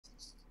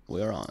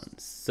We're on.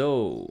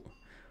 So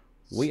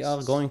we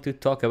are going to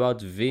talk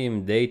about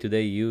Vim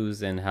day-to-day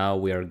use and how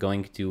we are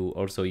going to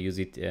also use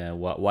it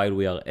while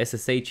we are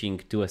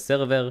SSHing to a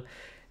server,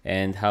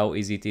 and how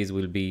easy it is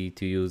will be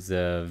to use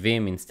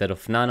Vim instead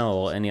of Nano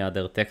or any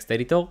other text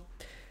editor.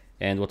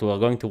 And what we are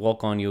going to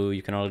work on,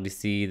 you can already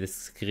see the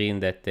screen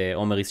that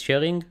Omer is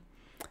sharing.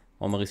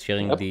 Omer is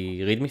sharing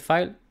the README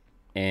file,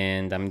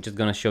 and I'm just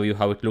gonna show you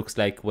how it looks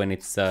like when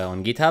it's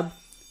on GitHub.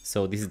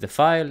 So this is the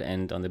file,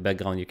 and on the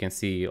background you can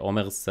see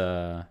Omer's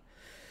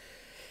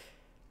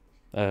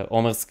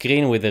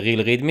screen with the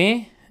real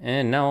README.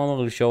 And now Omer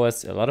will show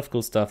us a lot of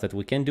cool stuff that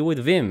we can do with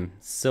Vim.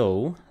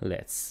 So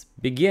let's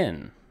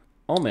begin.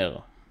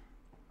 Omer.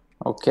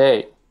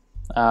 Okay.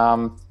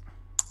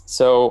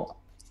 So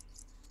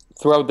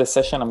throughout the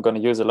session, I'm going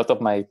to use a lot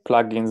of my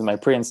plugins, my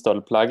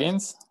pre-installed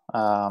plugins.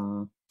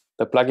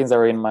 The plugins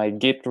are in my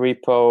Git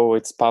repo.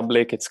 It's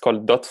public. It's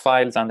called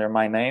 .files under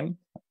my name.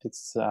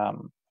 It's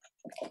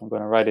I'm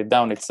going to write it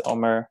down. It's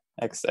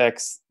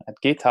OmerXX at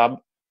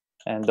GitHub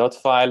and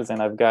 .files, and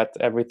I've got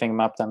everything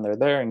mapped under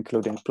there,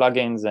 including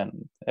plugins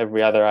and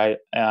every other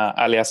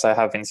alias I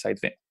have inside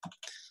Vim.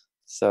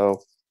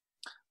 So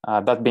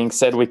that being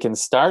said, we can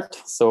start.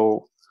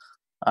 So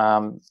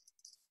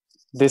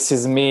this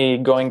is me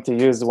going to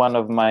use one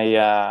of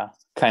my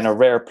kind of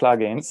rare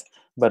plugins.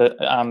 But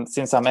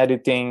since I'm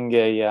editing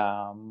a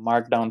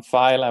markdown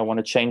file, I want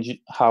to change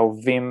how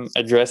Vim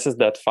addresses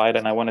that file,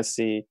 and I want to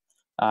see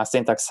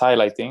syntax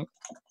highlighting.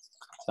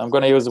 So I'm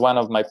going to use one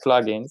of my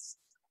plugins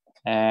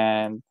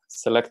and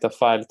select a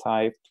file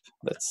type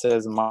that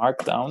says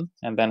markdown,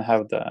 and then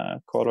have the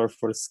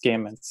colorful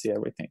scheme and see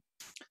everything.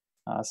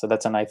 So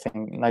that's a nice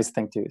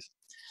thing to use.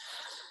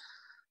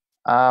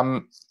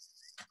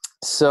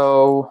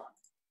 So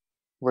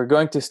we're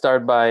going to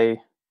start by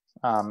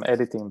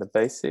editing the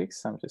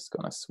basics. I'm just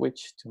going to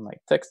switch to my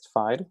text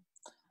file.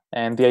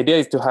 And the idea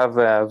is to have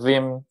a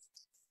Vim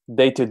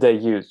day-to-day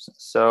use.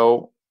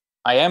 So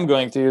I am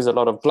going to use a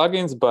lot of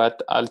plugins,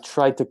 but I'll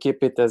try to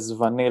keep it as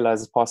vanilla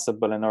as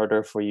possible in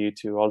order for you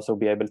to also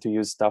be able to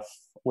use stuff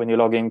when you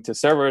log into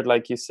server,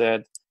 like you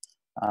said,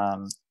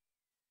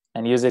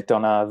 and use it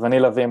on a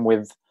vanilla Vim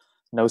with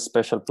no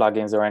special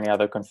plugins or any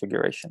other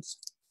configurations.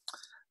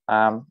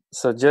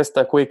 So just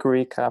a quick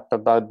recap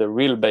about the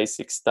real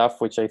basic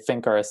stuff, which I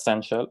think are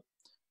essential.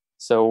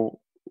 So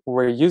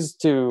we're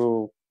used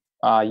to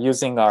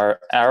using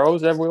our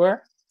arrows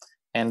everywhere,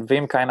 and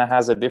Vim kind of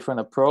has a different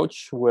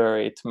approach where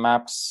it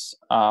maps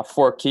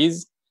 4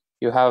 keys.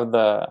 You have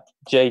the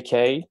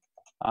JK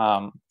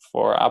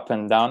for up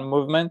and down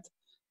movement,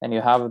 and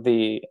you have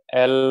the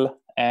L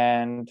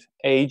and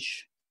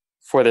H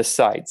for the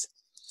sides.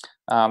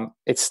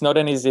 It's not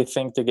an easy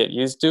thing to get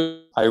used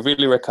to. I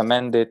really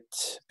recommend it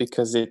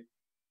because it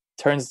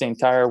turns the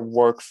entire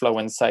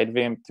workflow inside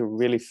Vim to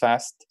really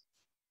fast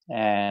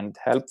and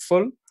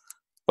helpful.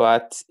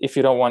 But if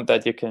you don't want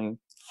that, you can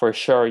for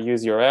sure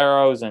use your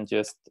arrows and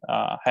just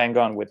hang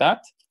on with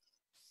that.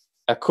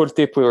 A cool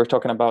tip we were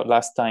talking about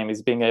last time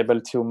is being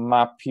able to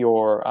map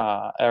your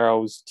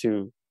arrows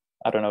to,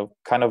 I don't know,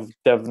 kind of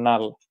dev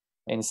null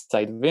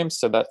inside Vim.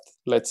 So that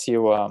lets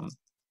you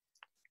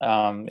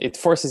it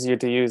forces you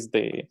to use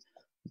the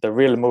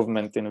real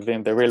movement in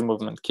Vim, the real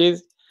movement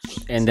keys.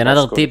 And so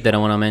another tip that I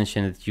want to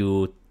mention that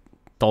you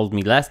told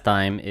me last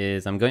time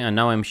is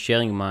now I'm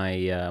sharing my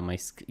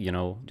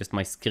just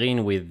my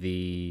screen with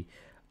the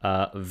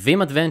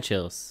Vim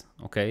Adventures.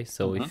 Okay,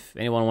 so if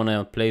anyone want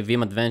to play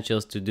Vim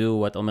Adventures to do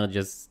what Omer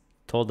just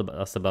told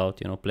us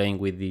about, playing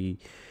with the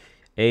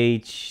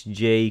H,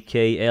 J,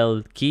 K,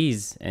 L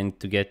keys and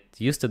to get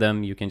used to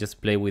them, you can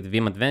just play with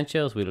Vim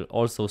Adventures. We'll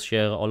also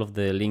share all of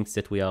the links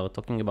that we are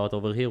talking about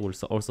over here. We'll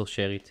also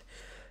share it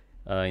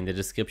in the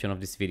description of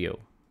this video.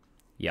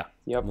 Yeah,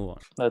 yep, move on.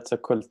 That's a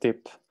cool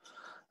tip.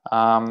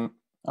 All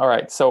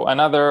right, so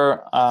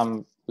another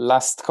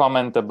last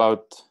comment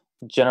about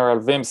general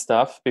Vim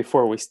stuff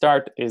before we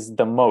start is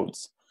the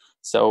modes.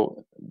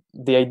 So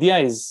the idea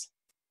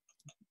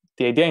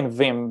in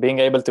Vim, being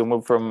able to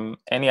move from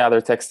any other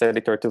text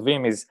editor to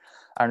Vim, is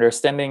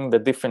understanding the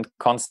different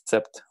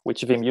concept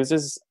which Vim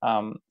uses,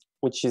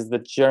 which is the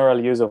general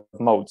use of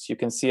modes. You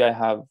can see I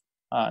have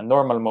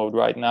normal mode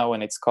right now,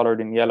 and it's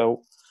colored in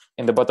yellow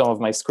in the bottom of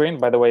my screen.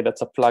 By the way,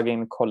 that's a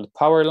plugin called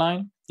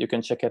Powerline. You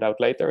can check it out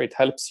later. It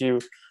helps you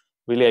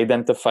really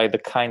identify the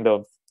kind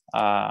of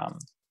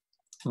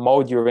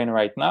mode you're in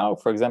right now.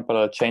 For example,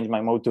 I'll change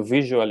my mode to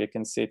visual. You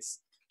can see it's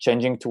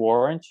changing to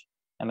orange.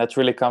 And that's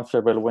really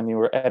comfortable when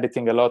you're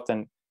editing a lot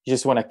and you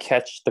just want to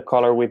catch the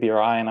color with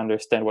your eye and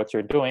understand what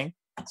you're doing.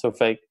 So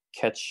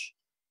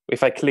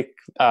if I click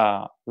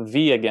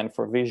V again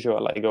for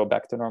visual, I go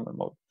back to normal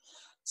mode.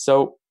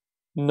 So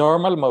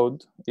normal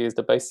mode is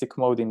the basic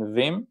mode in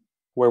Vim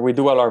where we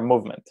do all our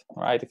movement,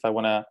 right? If I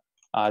want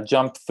to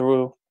jump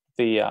through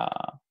the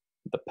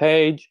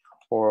page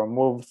or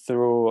move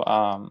through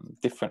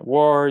different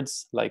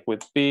words, like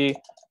with B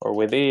or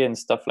with E and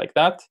stuff like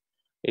that,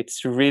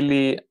 it's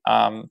really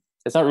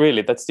it's not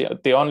really. That's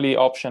the only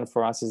option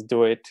for us is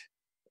do it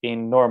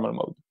in normal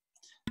mode.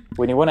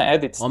 When you want to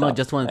edit stuff,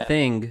 just one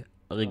thing.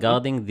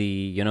 regarding the,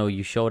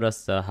 you showed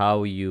us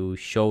how you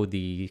show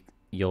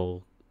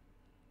your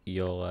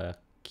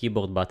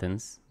keyboard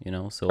buttons,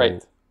 so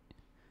Right.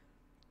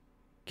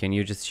 can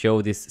you just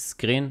show this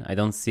screen? I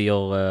don't see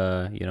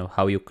your,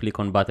 how you click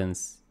on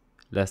buttons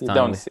last You time.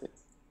 don't see it.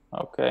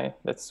 Okay,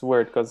 that's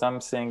weird because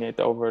I'm seeing it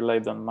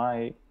overlaid on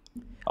my.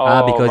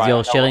 Because right,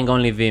 you're sharing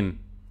only Vim.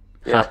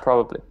 Yeah,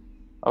 probably.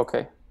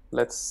 Okay,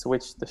 let's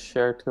switch the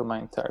share to my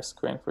entire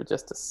screen for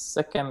just a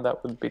second.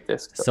 That would be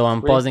desktop. So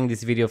I'm 3. pausing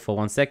this video for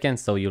 1 second,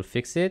 so you'll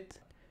fix it.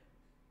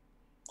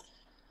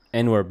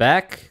 And we're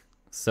back.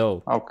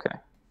 So. Okay.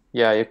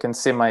 Yeah, you can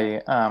see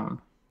my.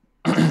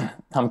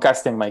 I'm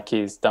casting my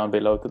keys down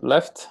below to the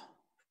left,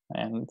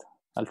 and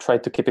I'll try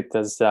to keep it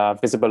as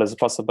visible as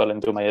possible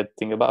and do my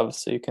editing above,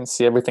 so you can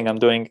see everything I'm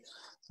doing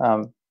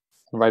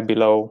right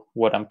below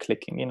what I'm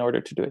clicking in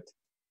order to do it.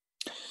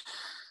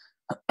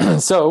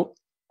 So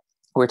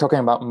we're talking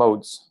about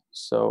modes.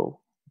 So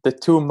the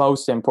 2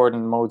 most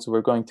important modes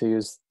we're going to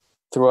use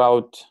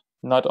throughout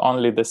not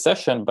only the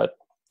session, but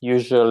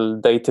usual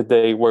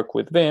day-to-day work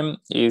with Vim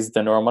is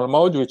the normal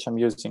mode, which I'm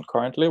using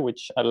currently,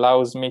 which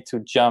allows me to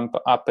jump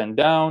up and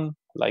down,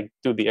 like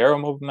do the arrow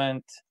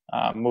movement,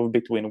 move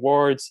between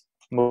words,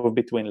 move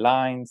between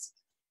lines,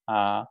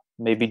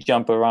 maybe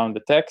jump around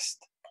the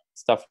text,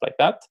 stuff like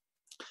that.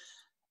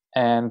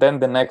 And then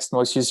the next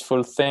most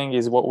useful thing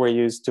is what we're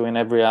used to in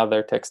every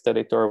other text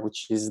editor,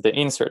 which is the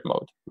insert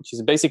mode, which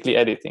is basically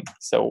editing.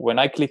 So when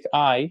I click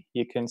I,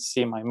 you can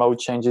see my mode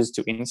changes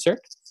to insert.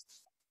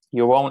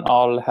 You won't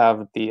all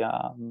have the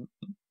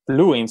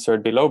blue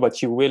insert below,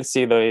 but you will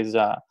see there is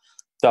a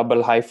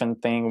double hyphen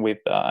thing with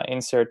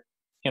insert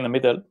in the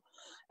middle.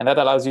 And that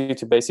allows you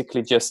to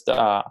basically just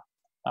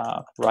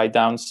write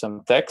down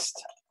some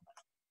text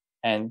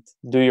and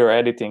do your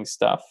editing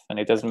stuff. And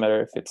it doesn't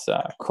matter if it's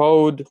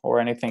code or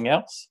anything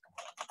else.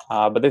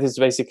 But this is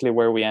basically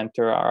where we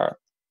enter our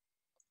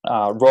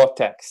raw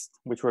text,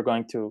 which we're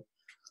going to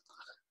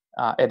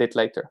edit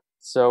later.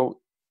 So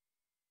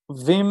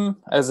Vim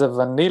as a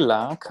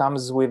vanilla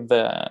comes with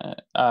the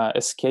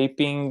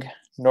escaping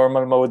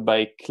normal mode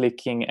by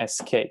clicking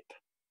escape.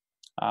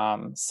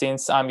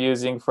 Since I'm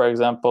using, for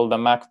example, the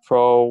Mac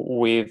Pro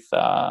with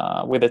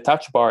a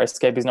touch bar,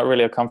 escape is not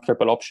really a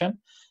comfortable option.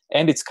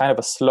 And it's kind of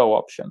a slow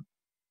option.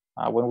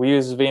 When we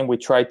use Vim, we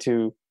try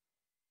to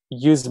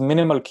use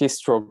minimal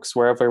keystrokes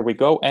wherever we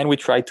go, and we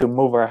try to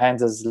move our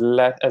hands as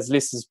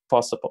least as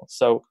possible.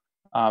 So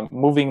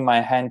moving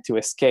my hand to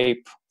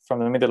escape from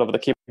the middle of the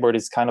keyboard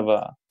is kind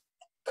of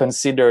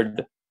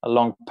considered a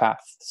long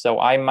path. So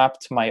I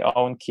mapped my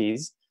own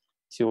keys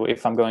to,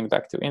 if I'm going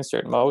back to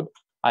insert mode,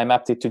 I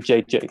mapped it to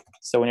JJ.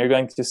 So when you're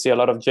going to see a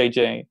lot of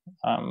JJ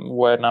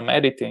when I'm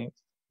editing,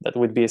 that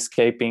would be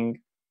escaping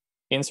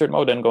insert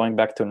mode and going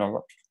back to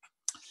normal.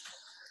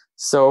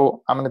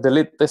 So I'm going to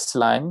delete this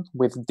line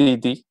with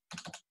DD,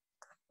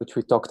 which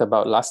we talked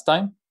about last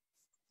time.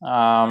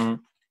 And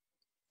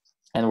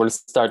we'll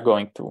start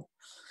going through.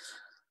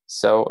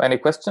 So any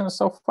questions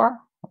so far?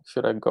 Or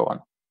should I go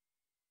on?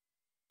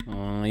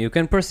 You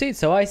can proceed.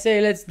 So I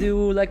say let's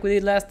do like we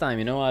did last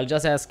time. I'll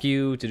just ask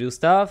you to do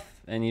stuff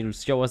and you'll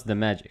show us the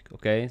magic,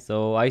 okay?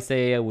 So I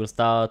say we'll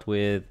start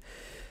with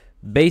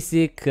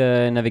basic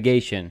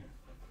navigation.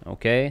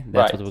 Okay,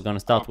 that's what we're gonna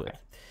start with.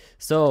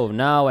 So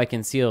now I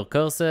can see your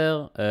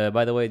cursor.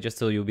 By the way, just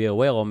so you'll be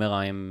aware, Omer,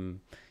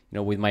 I'm,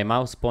 with my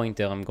mouse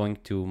pointer, I'm going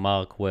to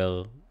mark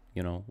where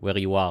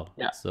you are.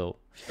 Yeah. So,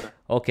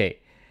 okay.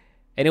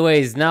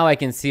 Anyways, now I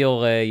can see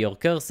your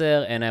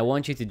cursor, and I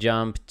want you to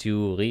jump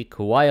to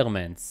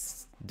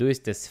requirements. Do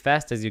it as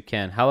fast as you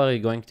can. How are you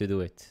going to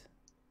do it?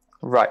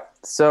 Right.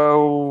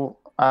 So,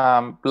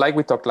 like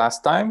we talked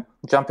last time,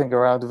 jumping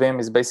around Vim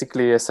is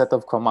basically a set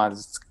of commands.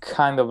 It's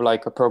kind of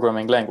like a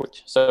programming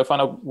language. So if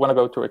I want to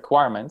go to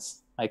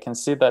requirements, I can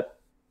see that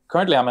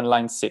currently I'm in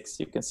line 6.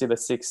 You can see the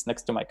 6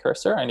 next to my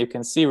cursor, and you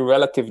can see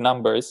relative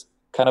numbers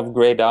kind of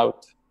grayed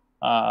out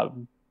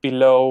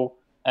below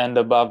and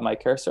above my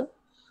cursor.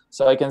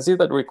 So I can see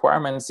that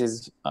requirements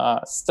is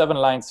 7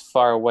 lines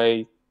far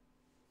away,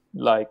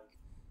 like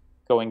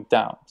going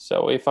down.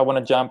 So if I want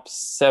to jump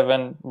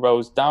 7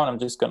 rows down, I'm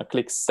just going to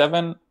click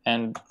 7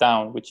 and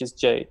down, which is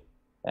J.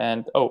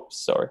 And oh,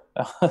 sorry,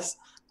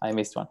 I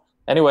missed one.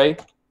 Anyway,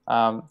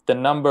 the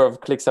number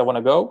of clicks I want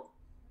to go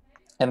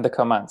and the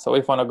command. So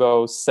if I want to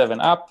go 7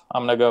 up,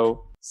 I'm going to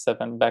go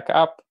 7 back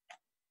up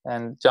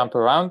and jump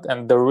around.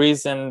 And the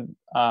reason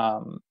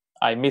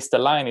I missed a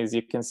line is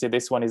you can see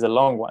this one is a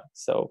long one.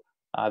 So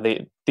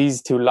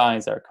these 2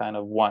 lines are kind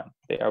of 1.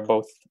 They are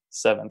both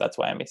 7. That's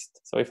why I missed.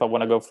 So if I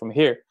want to go from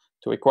here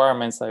to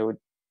requirements, I would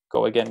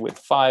go again with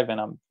 5, and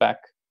I'm back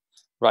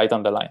right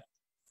on the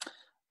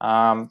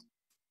line.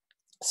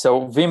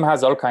 So Vim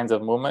has all kinds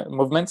of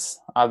movements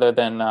other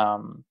than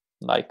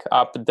like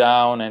up,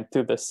 down, and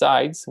to the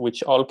sides,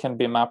 which all can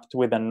be mapped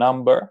with a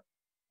number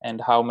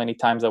and how many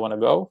times I want to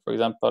go. For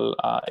example,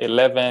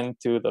 11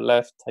 to the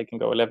left, I can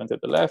go 11 to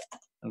the left,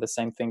 and the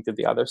same thing to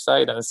the other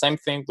side. And the same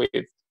thing with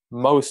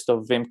most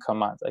of Vim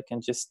commands. I can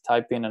just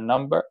type in a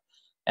number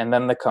and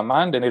then the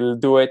command, and it'll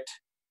do it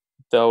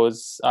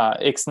those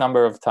X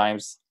number of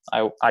times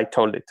I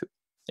told it to.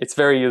 It's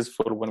very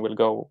useful when we'll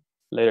go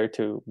later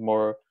to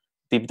more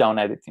deep down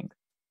editing.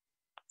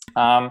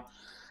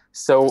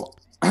 So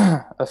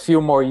a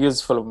few more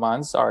useful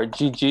ones are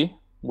GG,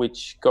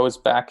 which goes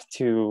back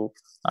to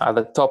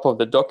the top of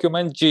the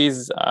document. G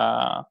is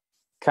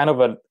kind of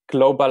a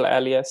global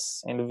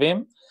alias in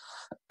Vim.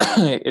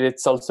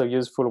 It's also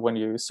useful when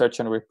you search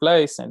and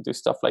replace and do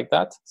stuff like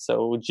that.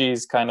 So G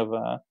is kind of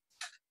a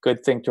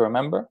good thing to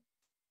remember.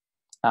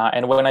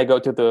 And when I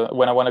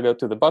want to go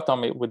to the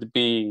bottom, it would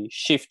be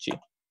Shift G,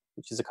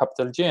 which is a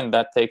capital G, and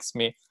that takes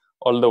me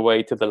all the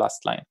way to the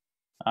last line.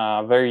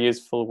 Very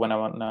useful when I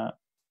want to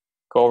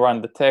go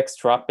around the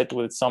text, wrap it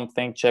with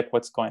something, check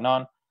what's going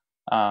on.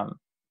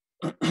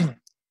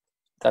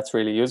 That's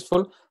really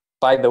useful.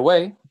 By the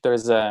way,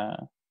 there's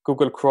a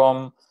Google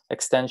Chrome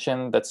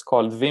extension that's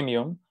called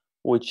Vimium,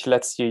 which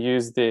lets you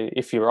use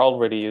if you're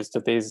already used to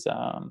these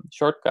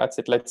shortcuts,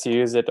 it lets you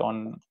use it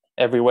on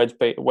every web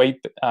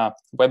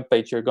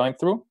page you're going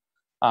through,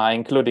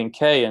 including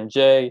K and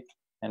J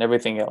and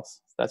everything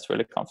else. That's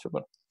really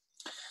comfortable.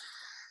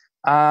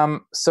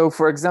 So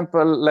for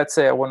example, let's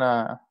say I want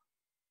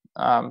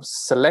to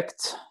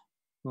select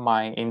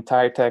my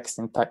entire text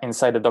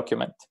inside the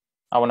document.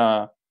 I want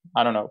to,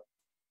 I don't know,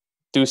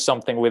 do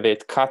something with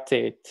it, cut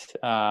it,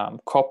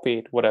 copy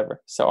it,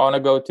 whatever. So I want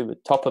to go to the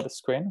top of the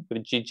screen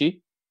with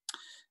GG.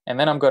 And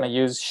then I'm going to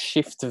use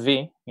Shift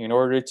V in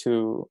order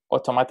to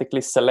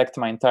automatically select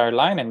my entire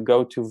line and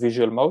go to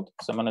visual mode.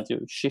 So I'm going to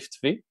do Shift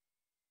V.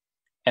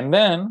 And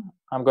then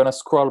I'm going to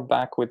scroll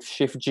back with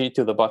Shift G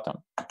to the bottom.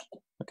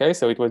 Okay,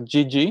 so it was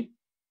GG,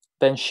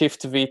 then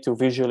Shift V to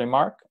visually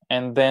mark,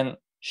 and then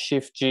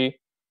Shift G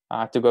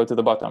to go to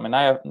the bottom.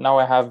 And now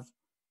I have,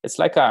 it's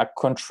like a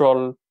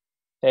Control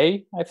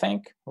A, I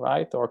think,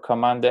 right? Or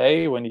Command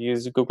A when you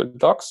use Google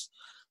Docs.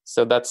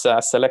 So that's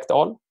select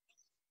all.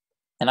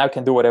 And I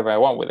can do whatever I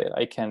want with it.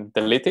 I can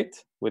delete it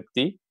with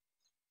D,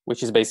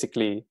 which is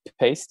basically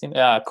paste in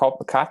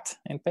cut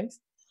and paste.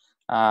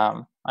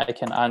 I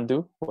can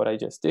undo what I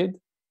just did.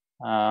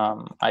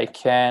 I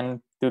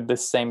can do the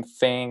same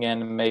thing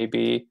and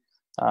maybe,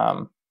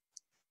 I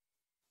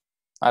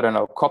don't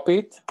know, copy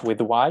it with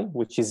Y,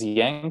 which is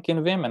yank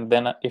in Vim. And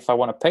then if I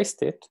want to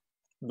paste it,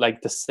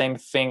 like the same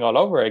thing all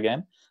over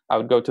again, I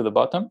would go to the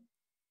bottom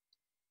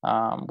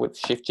with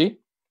Shift G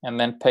and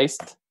then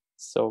paste.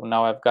 So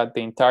now I've got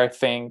the entire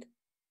thing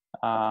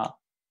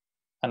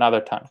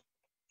another time.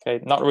 Okay,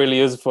 not really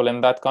useful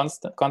in that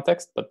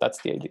context, but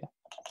that's the idea.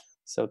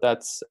 So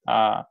that's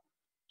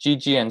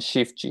GG and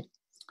Shift G.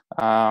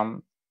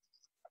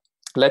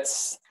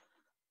 Let's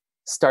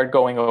start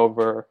going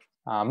over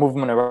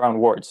movement around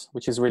words,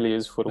 which is really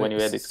useful when you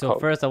edit code. So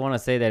first I want to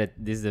say that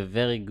this is a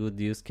very good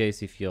use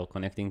case if you're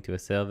connecting to a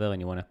server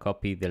and you want to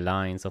copy the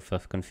lines of a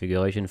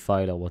configuration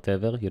file or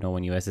whatever, you know,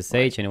 when you SSH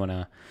right. And you want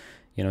to,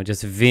 you know,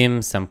 just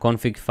Vim some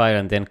config file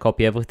and then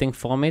copy everything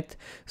from it.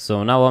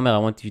 So now, Omer, I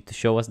want you to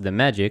show us the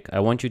magic. I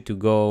want you to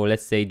go,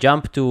 let's say,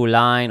 jump to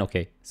line.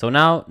 Okay, so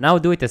now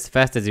do it as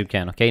fast as you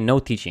can, okay? No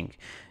teaching.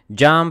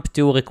 Jump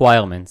to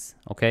requirements,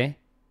 okay?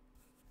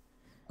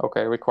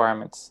 Okay,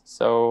 requirements.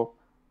 So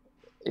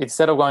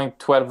instead of going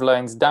 12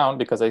 lines down,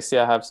 because I see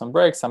I have some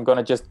breaks, I'm going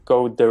to just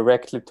go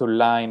directly to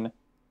line,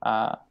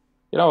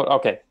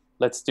 okay,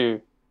 let's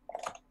do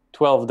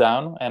 12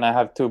 down, and I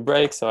have 2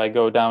 breaks, so I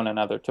go down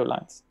another 2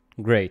 lines.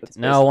 Great.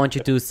 Now I want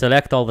you to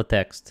select all the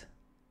text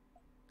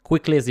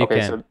quickly as you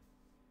can. So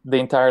the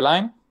entire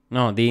line?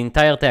 No, the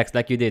entire text,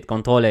 like you did,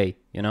 Control A,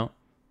 you know?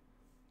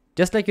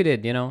 Just like you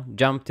did, you know,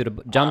 jump to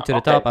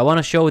the top. I want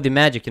to show the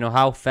magic, you know,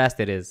 how fast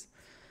it is.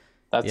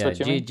 That's what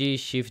you mean? GG,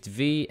 Shift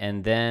V,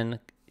 and then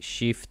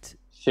Shift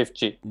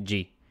G.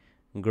 G.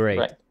 Great.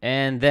 Right.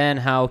 And then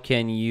how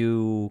can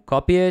you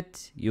copy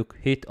it? You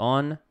hit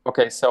on.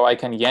 Okay, so I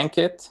can yank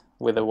it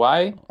with a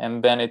Y,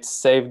 and then it's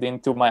saved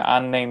into my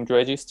unnamed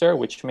register,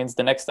 which means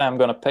the next time I'm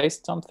going to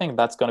paste something,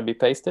 that's going to be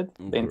pasted.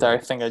 The entire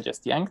thing I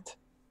just yanked.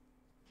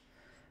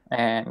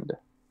 And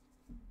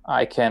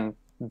I can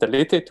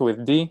delete it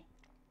with D,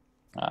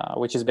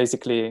 which is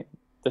basically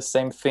the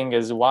same thing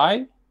as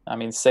Y. I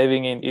mean,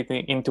 saving it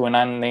into an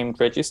unnamed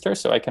register,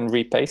 so I can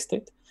repaste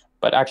it,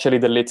 but actually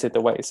deletes it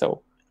away.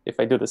 So if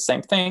I do the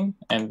same thing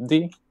and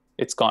D,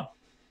 it's gone.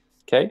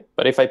 Okay,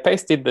 but if I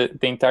paste it,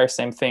 the entire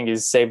same thing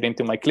is saved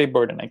into my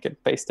clipboard and I can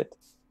paste it.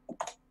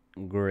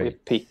 Great.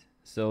 With P.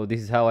 So this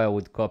is how I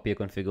would copy a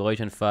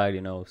configuration file,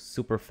 you know,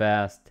 super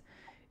fast.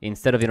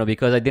 Instead of, you know,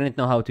 because I didn't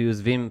know how to use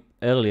Vim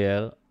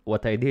earlier,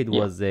 what I did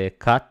was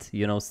cut,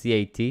 you know,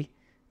 CAT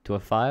to a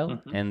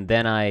file, and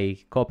then I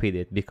copied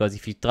it. Because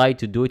if you try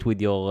to do it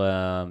with your,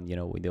 you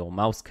know, with your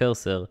mouse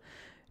cursor,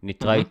 and you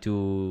try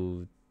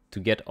to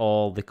get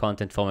all the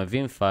content from a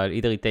Vim file,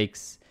 either it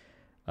takes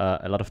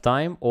a lot of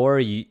time,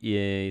 or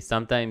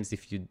sometimes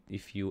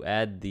if you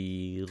add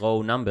the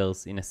raw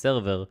numbers in a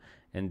server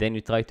and then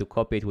you try to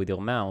copy it with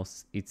your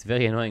mouse, it's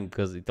very annoying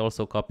because it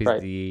also copies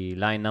the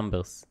line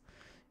numbers,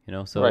 you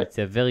know. So it's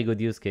a very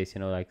good use case, you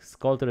know, like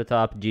scroll to the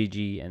top,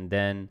 GG, and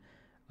then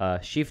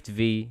Shift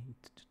V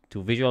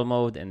to visual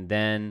mode, and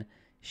then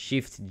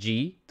Shift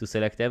G to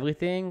select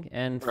everything,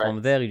 and from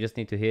Right. there you just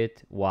need to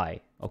hit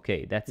Y.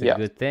 Okay, that's a Yeah.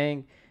 good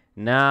thing.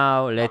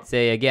 Now let's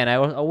say again, I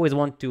always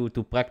want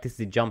to practice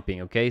the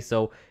jumping. Okay,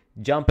 so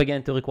jump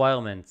again to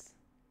requirements.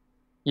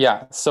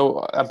 Yeah.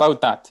 So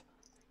about that,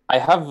 I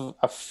have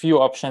a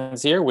few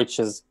options here, which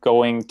is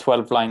going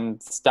 12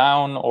 lines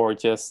down or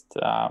just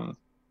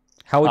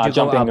How would you go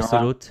jumping around.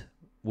 absolute?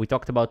 We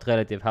talked about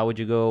relative. How would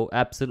you go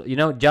absolute? You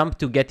know, jump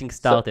to getting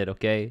started.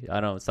 Okay,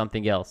 I don't know,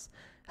 something else.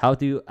 How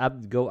do you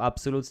go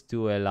absolutes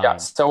to a line? Yeah,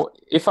 so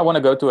if I want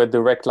to go to a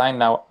direct line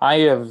now, I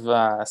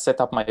have set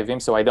up my Vim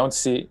so I don't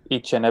see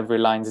each and every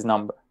line's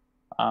number.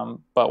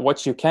 But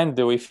what you can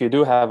do if you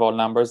do have all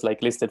numbers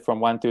like listed from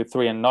 1 to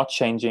 3 and not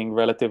changing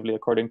relatively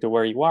according to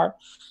where you are,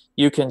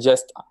 you can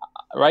just,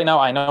 right now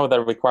I know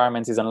that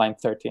requirements is on line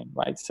 13,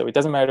 right? So it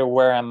doesn't matter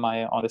where am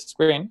I on the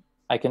screen,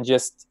 I can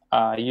just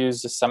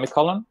use a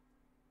semicolon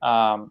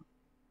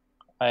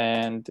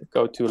and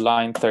go to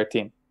line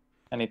 13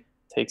 and it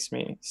takes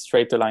me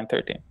straight to line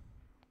 13.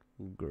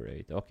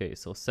 Great. Okay,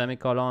 so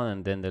semicolon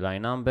and then the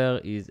line number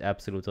is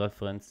absolute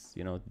reference,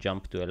 you know,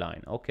 jump to a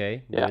line.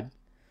 Okay, good.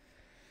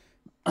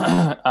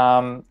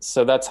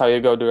 So that's how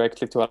you go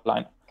directly to a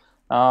line.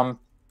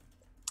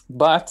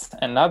 But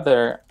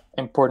another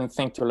important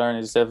thing to learn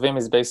is that Vim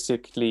is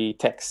basically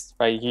text,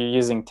 right? You're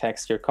using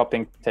text, you're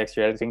copying text,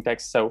 you're editing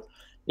text. So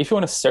if you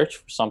want to search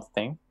for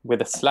something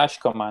with a slash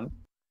command,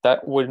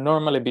 that would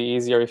normally be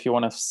easier if you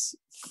want to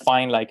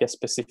find like a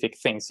specific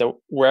thing. So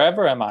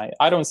wherever am I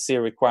don't see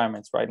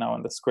requirements right now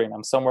on the screen.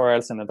 I'm somewhere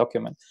else in the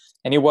document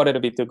and you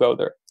wanted me to go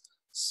there.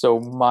 So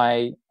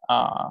my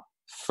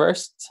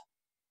first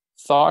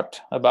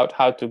thought about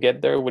how to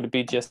get there would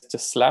be just to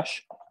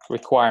slash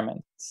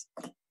requirements,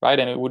 right?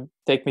 And it would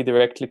take me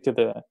directly to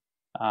the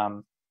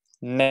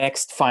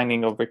next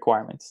finding of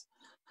requirements.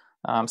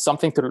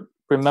 Something to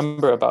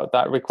remember about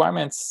that,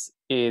 requirements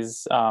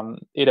is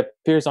it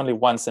appears only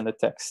once in the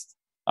text.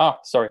 Oh,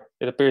 sorry,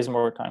 it appears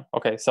more time.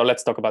 Okay, so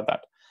let's talk about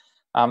that.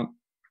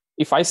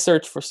 If I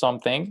search for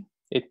something,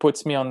 it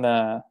puts me on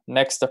the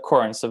next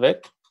occurrence of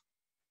it,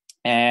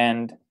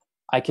 and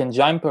I can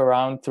jump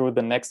around through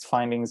the next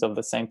findings of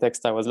the same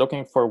text I was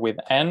looking for with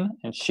N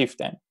and Shift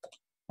N,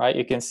 right?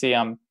 You can see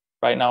I'm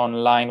right now on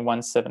line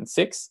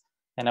 176,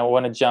 and I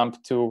want to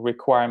jump to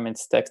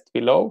requirements text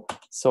below,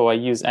 so I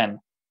use N.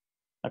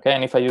 Okay,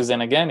 and if I use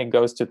N again, it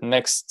goes to the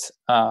next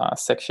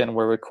section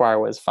where require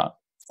was found.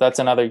 So that's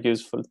another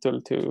useful tool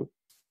to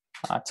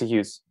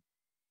use.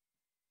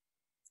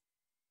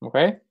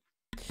 Okay.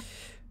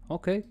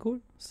 Okay,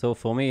 cool. So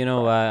for me, you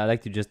know, I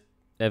like to just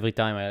every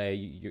time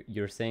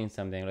you're saying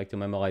something, I like to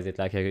memorize it.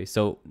 Like, okay,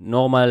 so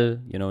normal,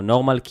 you know,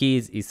 normal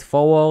keys is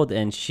forward,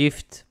 and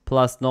shift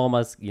plus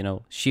normal, you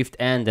know, shift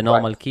and the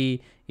normal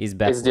key is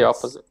backwards. It's the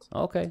opposite.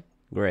 Okay,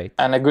 great.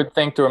 And a good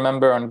thing to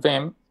remember on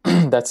Vim,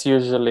 that's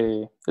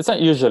usually, it's not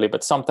usually,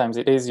 but sometimes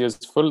it is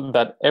useful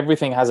that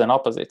everything has an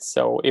opposite.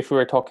 So if we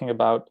were talking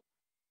about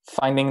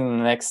finding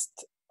the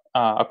next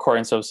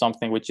occurrence of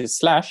something, which is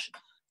slash,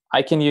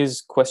 I can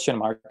use question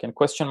mark, and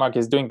question mark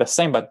is doing the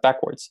same but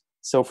backwards.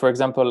 So for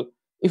example,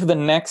 if the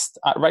next,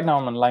 right now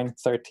I'm on line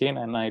 13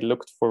 and I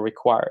looked for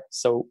require.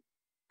 So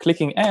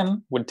clicking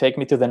N would take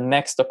me to the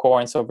next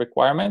occurrence of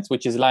requirements,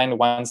 which is line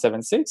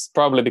 176,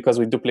 probably because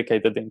we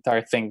duplicated the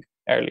entire thing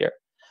earlier.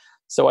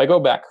 So I go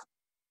back.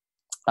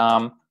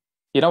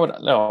 You know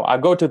what? No, I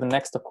go to the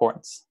next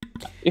occurrence.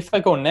 If I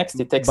go next,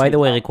 it takes. By the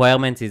way,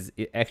 requirements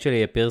it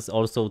actually appears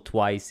also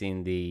twice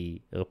in the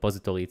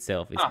repository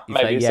itself. It's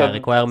like, yeah, so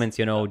requirements,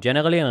 you know,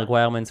 generally, and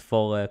requirements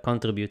for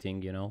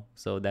contributing, you know.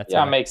 So that's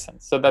makes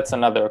sense. So that's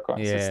another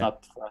occurrence. Yeah. It's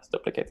not for us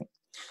duplicating.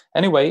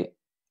 Anyway,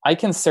 I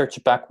can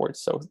search backwards.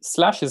 So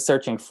slash is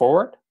searching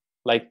forward,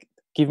 like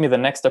give me the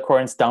next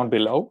occurrence down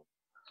below.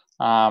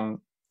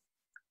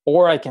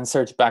 Or I can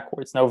search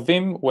backwards. Now,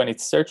 Vim, when it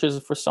searches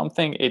for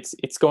something,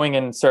 it's going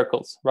in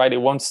circles, right? It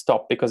won't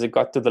stop because it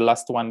got to the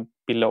last one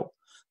below.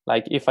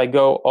 Like if I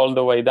go all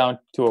the way down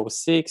to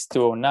 206,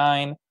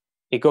 209,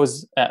 it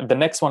goes. The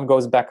next one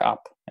goes back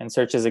up and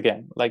searches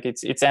again. Like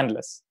it's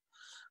endless,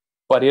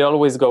 but it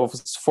always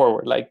goes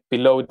forward, like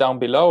below, down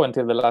below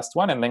until the last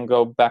one, and then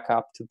go back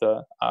up to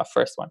the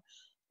first one.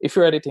 If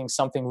you're editing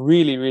something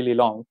really, really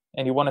long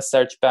and you want to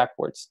search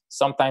backwards,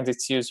 sometimes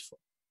it's useful.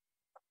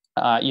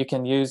 You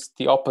can use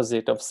the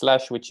opposite of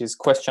slash, which is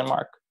question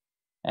mark,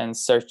 and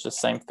search the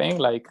same thing,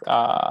 like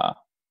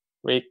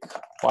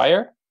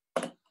require.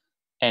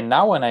 And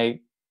now when I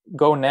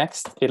go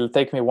next, it'll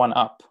take me one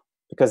up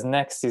because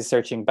next is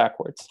searching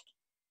backwards.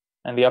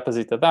 And the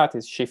opposite of that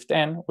is shift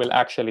N will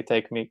actually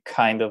take me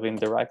kind of in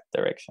the right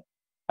direction.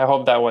 I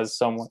hope that was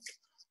somewhat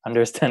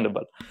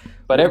understandable.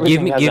 But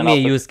everything give me a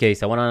use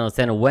case. I want to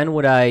understand when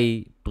would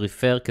I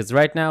prefer, because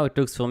right now it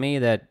looks for me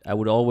that I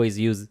would always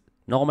use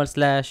normal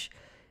slash,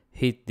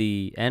 hit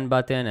the N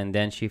button, and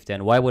then shift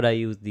N. Why would I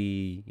use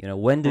the, you know,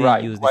 when do you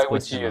use this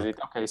question mark?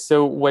 Okay,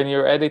 so when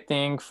you're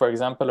editing, for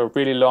example, a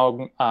really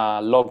long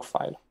log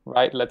file,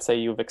 right? Let's say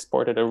you've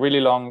exported a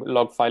really long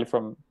log file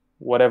from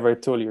whatever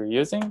tool you're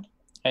using,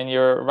 and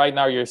you're looking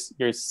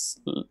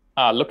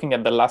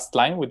at the last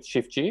line with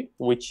Shift G,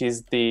 which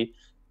is the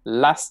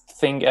last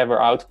thing ever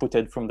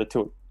outputted from the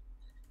tool.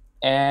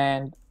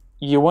 And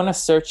you want to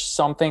search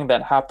something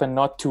that happened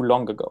not too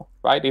long ago,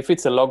 right? If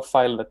it's a log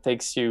file that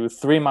takes you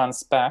 3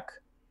 months back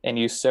and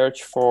you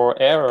search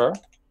for error,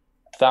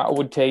 that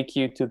would take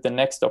you to the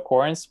next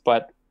occurrence,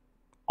 but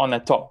on the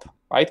top,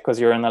 right? Because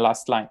you're in the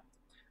last line.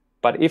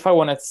 But if I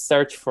want to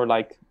search for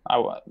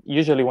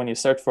usually when you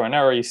search for an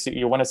error,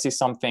 you want to see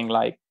something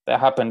like that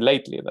happened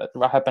lately, that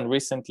happened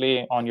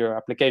recently on your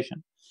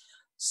application.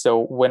 So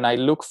when I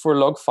look for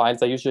log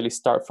files, I usually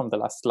start from the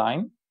last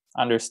line,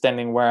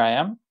 understanding where I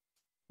am,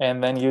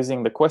 and then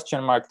using the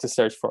question mark to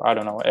search for, I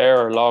don't know,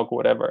 error, log,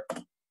 whatever.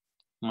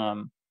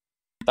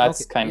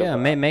 That's okay. kind of...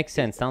 Yeah, makes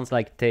sense. Sounds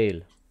like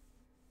tail.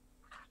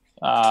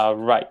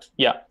 Right,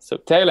 yeah. So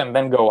tail and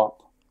then go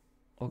up.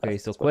 Okay,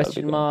 so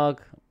question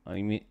mark, I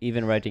mean,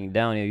 even writing it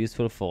down,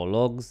 useful for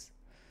logs.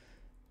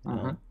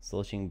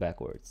 Searching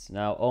backwards.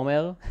 Now,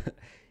 Omer,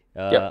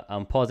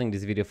 I'm pausing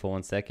this video for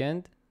 1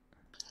 second.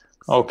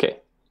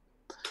 Okay.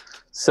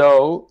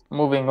 So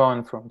moving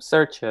on from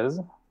searches,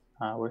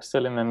 we're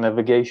still in the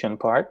navigation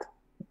part.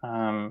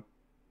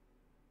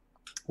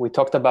 We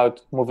talked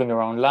about moving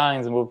around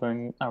lines,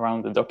 moving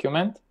around the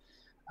document.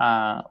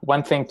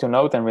 One thing to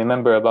note and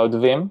remember about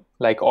Vim,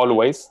 like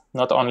always,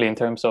 not only in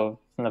terms of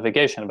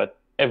navigation, but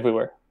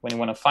everywhere. When you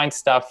want to find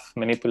stuff,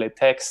 manipulate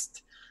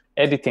text,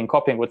 editing,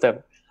 copying,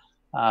 whatever.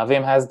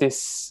 Vim has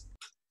this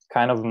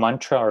kind of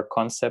mantra or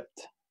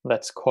concept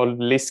that's called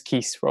list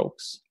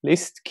keystrokes.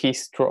 List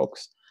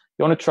keystrokes.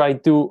 You want to try to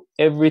do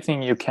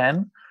everything you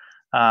can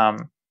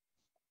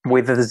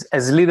with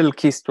as little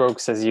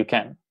keystrokes as you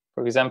can.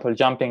 For example,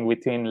 jumping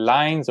between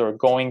lines or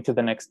going to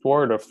the next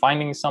word or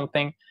finding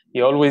something.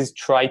 You always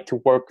try to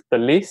work the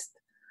list.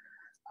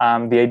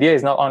 The idea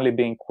is not only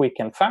being quick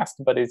and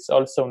fast, but it's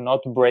also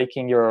not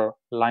breaking your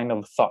line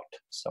of thought.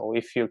 So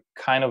if you're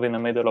kind of in the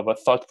middle of a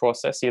thought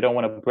process, you don't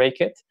want to break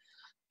it.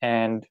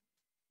 And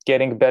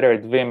getting better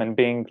at Vim and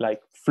being like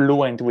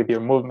fluent with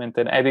your movement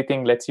and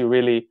editing lets you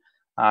really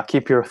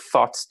keep your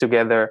thoughts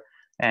together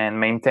and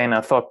maintain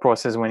a thought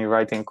process when you're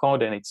writing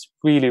code. And it's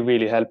really,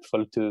 really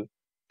helpful to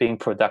being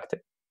productive.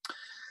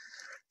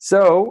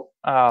 So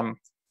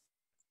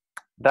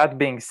that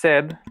being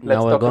said, let's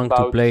now we're talk going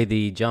about... to play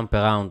the jump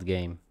around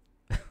game.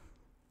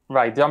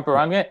 Right, jump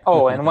around game.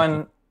 Oh, and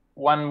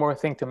one more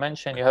thing to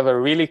mention, you have a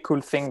really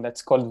cool thing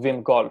that's called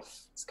Vim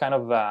Golf. It's kind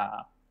of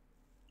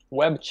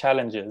web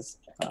challenges.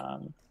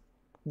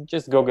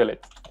 Just Google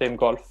it, Vim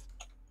Golf.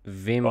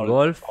 Vim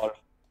Golf?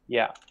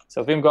 Yeah,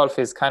 so Vim Golf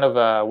is kind of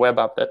a web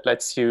app that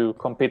lets you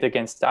compete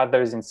against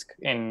others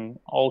in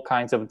all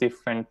kinds of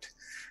different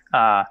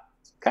kind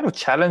of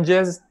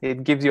challenges.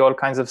 It gives you all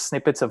kinds of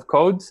snippets of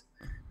codes,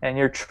 and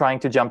you're trying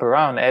to jump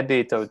around,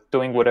 edit, or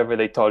doing whatever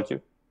they told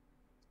you.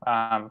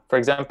 For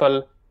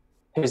example,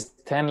 here's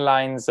 10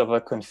 lines of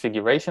a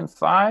configuration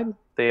file.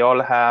 They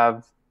all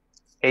have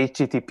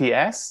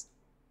HTTPS.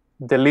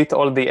 Delete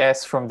all the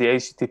S from the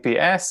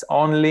HTTPS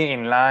only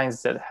in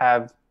lines that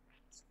have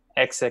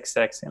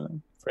XXX in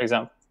them, for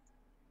example.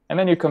 And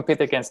then you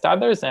compete against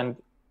others, and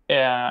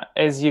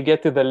as you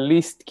get to the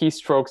least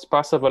keystrokes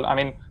possible, I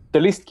mean, the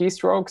least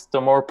keystrokes,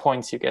 the more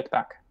points you get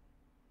back.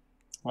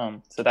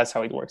 So that's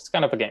how it works. It's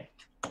kind of a game.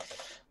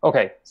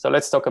 Okay, so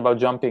let's talk about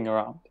jumping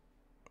around.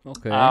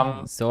 Okay,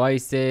 so I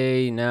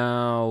say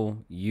now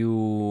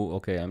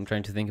okay, I'm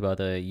trying to think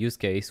about a use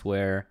case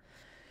where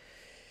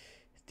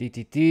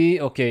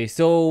okay,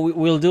 so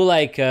we'll do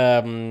like,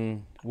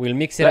 we'll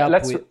mix it up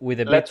with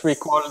a bit. Let's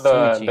recall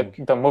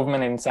the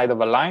movement inside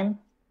of a line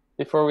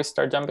before we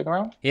start jumping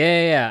around.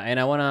 Yeah, and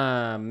I want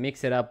to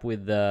mix it up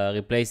with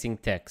replacing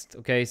text.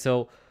 Okay,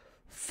 so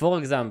for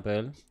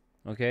example,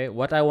 okay,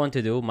 what I want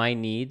to do, my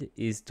need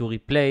is to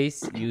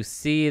replace, you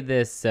see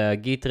this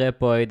Git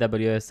repo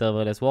AWS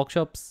serverless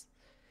workshops?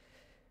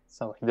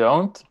 So I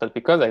don't, but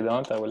because I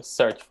don't, I will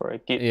search for a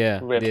Git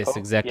repo. This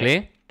exactly.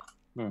 Yeah.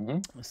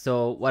 Mm-hmm.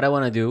 So what I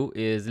want to do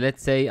is,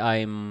 let's say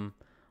I'm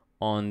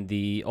on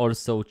the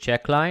also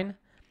check line.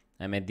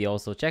 I'm at the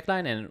also check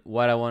line, and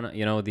what I want,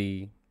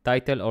 the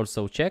title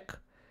also check,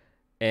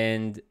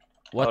 and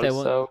what I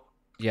want,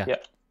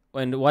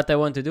 and what I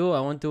want to do, I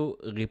want to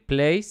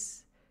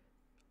replace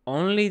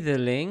only the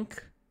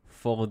link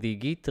for the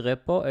Git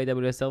repo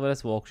AWS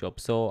serverless workshop.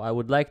 So I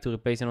would like to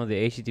replace, the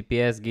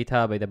HTTPS,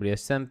 GitHub, AWS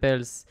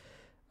samples,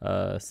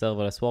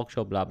 serverless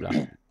workshop, blah blah.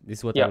 This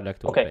is what I would like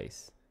to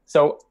replace.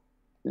 So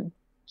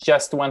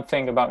just one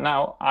thing about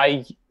now,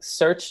 I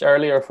searched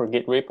earlier for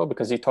Git repo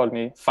because you told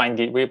me find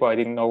Git repo. I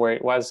didn't know where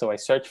it was, so I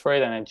searched for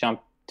it and I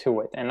jumped to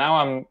it. And now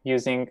I'm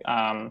using,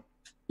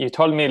 you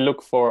told me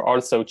look for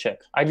also check.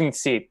 I didn't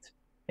see it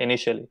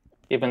initially,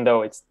 even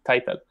though it's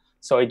titled.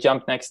 So I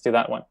jumped next to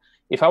that one.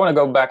 If I want to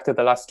go back to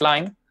the last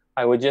line,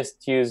 I would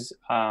just use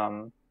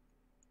like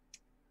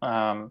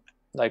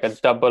a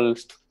double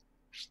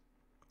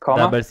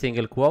comma. Double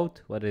single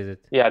quote? What is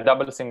it? Yeah,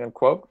 double single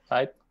quote,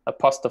 right?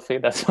 Apostrophe,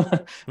 that's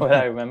what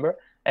I remember.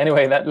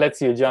 Anyway, that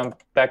lets you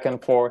jump back and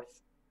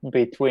forth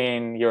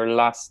between your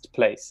last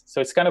place.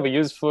 So it's kind of a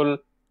useful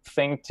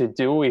thing to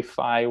do if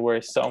I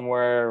were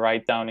somewhere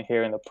right down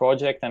here in the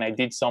project and I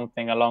did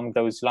something along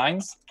those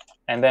lines,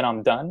 and then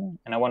I'm done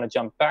and I want to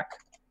jump back.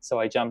 So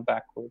I jump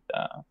back with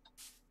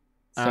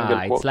single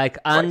quote. It's like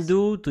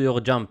undo to your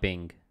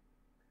jumping.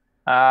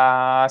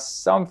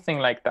 Something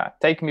like that.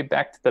 Take me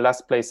back to the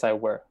last place I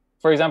were.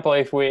 For example,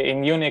 if we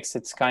in Unix,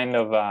 it's kind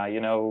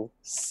of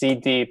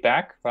CD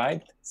back,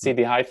 right?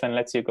 CD hyphen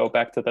lets you go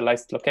back to the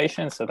last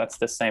location. So that's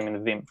the same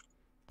in Vim.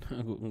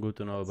 Good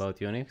to know about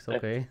Unix.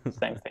 Okay.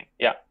 Same thing.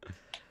 Yeah.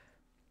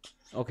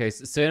 Okay.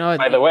 So you know,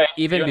 by the way,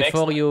 even Unix,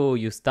 before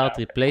you start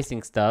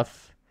replacing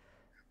stuff,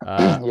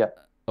 yeah.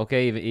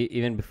 Okay,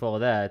 even before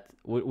that,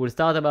 we'll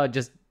start about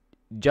just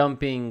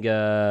jumping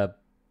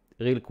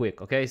real quick.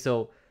 Okay,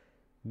 so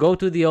go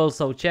to the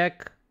also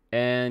check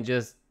and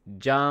just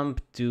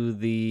jump to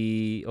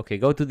the. Okay,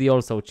 go to the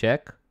also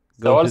check.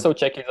 So also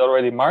check is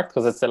already marked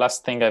because it's the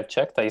last thing I've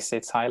checked. I see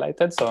it's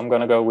highlighted, so I'm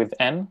gonna go with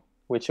N,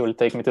 which will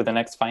take me to the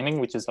next finding,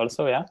 which is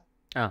also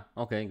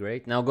Okay,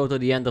 great. Now go to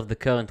the end of the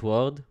current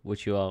word,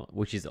 which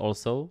is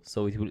also.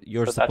 So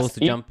you're supposed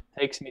to jump.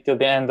 Takes me to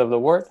the end of the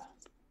word.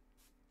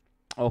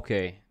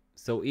 Okay,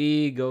 so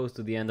E goes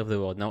to the end of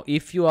the word. Now,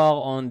 if you are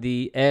on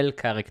the L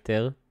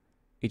character,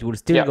 it will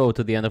still go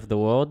to the end of the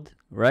word,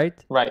 right?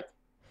 Right.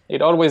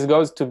 It always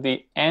goes to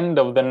the end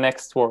of the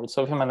next word.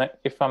 So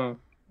if I'm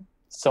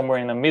somewhere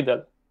in the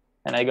middle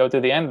and I go to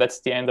the end, that's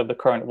the end of the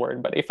current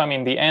word. But if I'm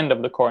in the end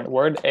of the current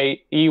word,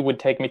 E would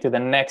take me to the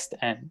next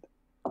end.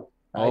 Right?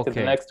 Okay. To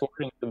the next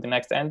word, to the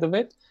next end of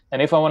it. And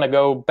if I want to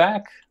go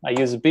back, I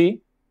use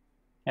B,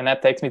 and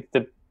that takes me to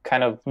the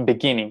kind of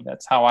beginning.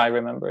 That's how I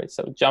remember it.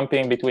 So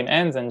jumping between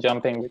ends and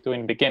jumping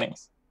between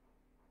beginnings.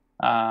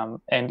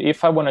 And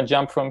if I want to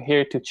jump from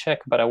here to check,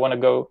 but I want to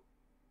go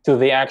to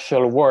the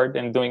actual word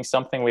and doing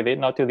something with it,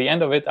 not to the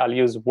end of it, I'll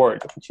use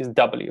word, which is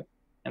W.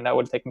 And that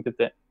will take me to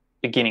the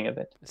beginning of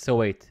it. So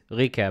wait,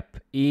 recap.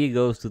 E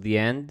goes to the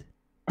end.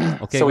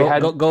 Okay,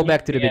 so go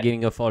back to the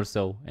beginning of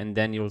also, and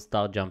then you'll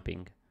start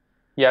jumping.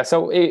 Yeah,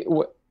 so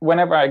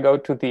whenever I go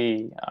to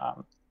the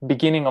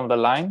beginning of the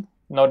line,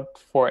 not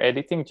for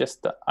editing,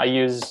 just I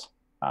use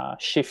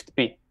Shift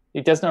B.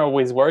 It doesn't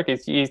always work.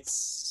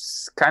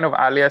 It's kind of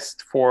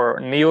aliased for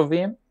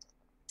NeoVim.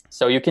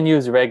 So you can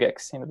use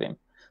regex in Vim.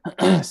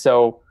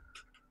 So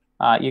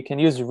you can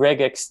use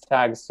regex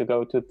tags to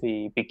go to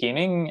the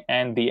beginning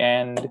and the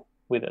end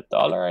with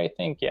 $, I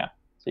think. Yeah.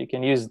 So you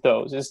can use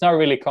those. It's not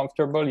really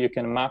comfortable. You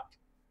can map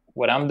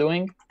what I'm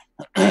doing,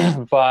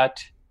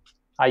 but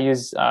I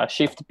use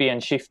Shift B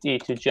and Shift E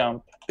to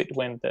jump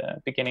between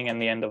the beginning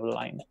and the end of the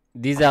line.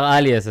 These are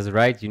aliases,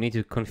 right? You need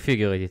to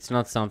configure it. It's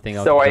not something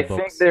out of the box. So I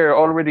think they're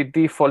already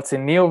defaults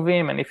in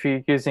NeoVim, and if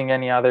you're using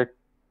any other,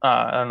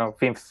 I don't know,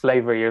 Vim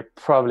flavor, you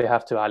probably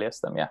have to alias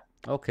them, yeah.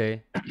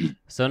 Okay.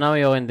 So now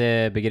you're in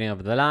the beginning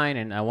of the line,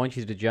 and I want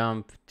you to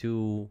jump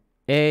to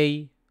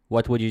A.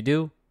 What would you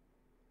do?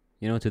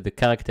 You know, to the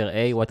character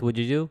A, what would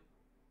you do?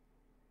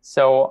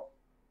 So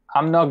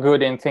I'm not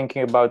good in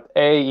thinking about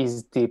A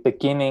is the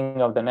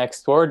beginning of the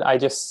next word. I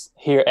just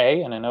hear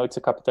A, and I know it's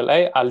a capital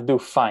A. I'll do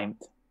find.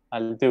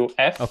 I'll do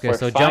F. Okay,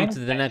 so jump to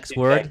the next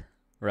word.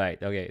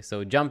 Right, okay.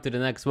 So jump to the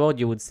next word.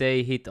 You would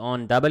say hit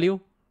on W.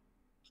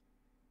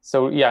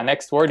 So yeah,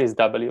 next word is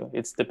W.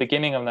 It's the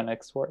beginning of the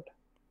next word.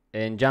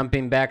 And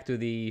jumping back to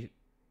the,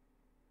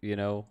 you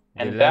know.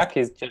 And back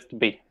is just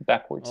B,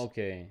 backwards.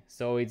 Okay,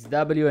 so it's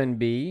W and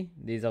B.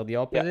 These are the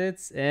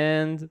opposites. Yeah.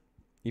 And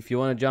if you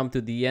want to jump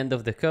to the end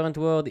of the current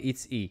word,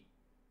 it's E.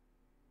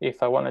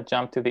 If I want to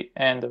jump to the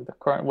end of the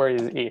current word,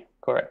 is E.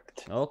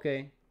 Correct.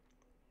 Okay.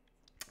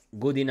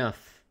 Good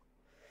enough.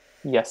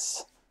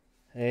 Yes.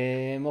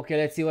 Okay,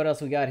 let's see what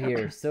else we got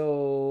here.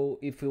 So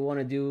if we want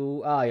to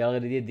do... I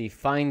already did the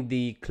find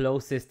the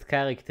closest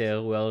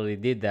character. We already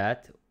did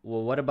that.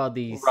 Well, what about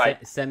the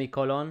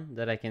semicolon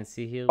that I can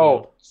see here?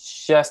 Oh,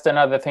 just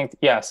another thing.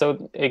 Yeah,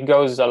 so it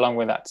goes along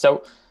with that.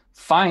 So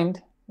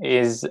find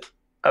is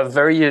a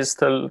very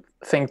useful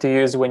thing to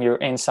use when you're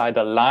inside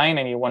a line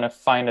and you want to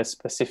find a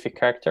specific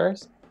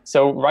characters.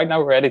 So right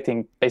now we're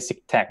editing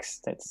basic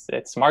text.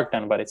 It's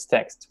Markdown, but it's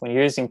text. When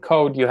you're using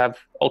code, you have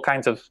all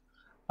kinds of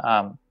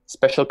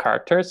special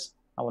characters.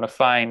 I want to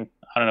find,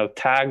 I don't know,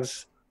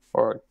 tags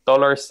or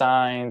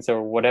 $signs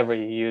or whatever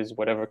you use,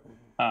 whatever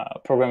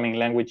programming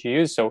language you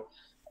use. So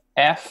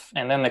F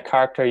and then the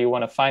character you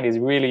want to find is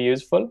really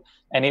useful,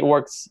 and it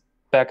works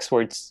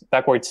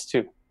backwards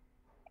too.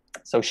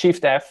 So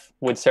Shift F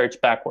would search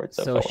backwards.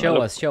 So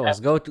show us.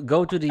 Go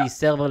to the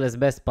serverless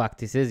best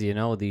practices. You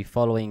know, the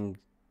following.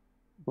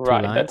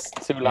 Right, that's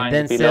 2 lines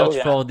and then below,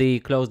 search for the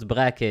closed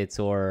brackets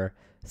or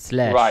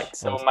slash. Right.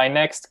 So my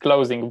next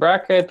closing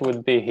bracket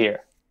would be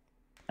here.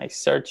 I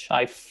search.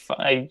 I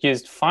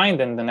used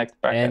find in the next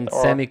bracket and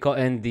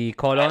and the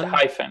colon. And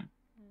hyphen.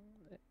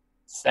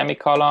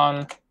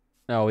 Semicolon.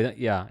 No,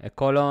 yeah, a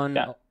colon.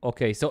 Yeah.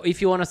 Okay, so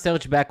if you want to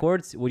search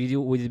backwards, would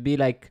it be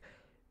like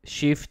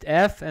Shift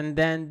F and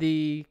then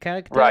the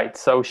character? Right.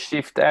 So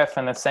Shift F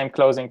and the same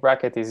closing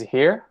bracket is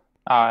here.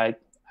 I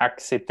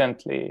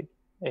accidentally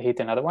hit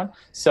another one.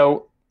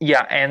 So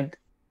yeah, and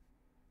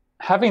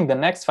having the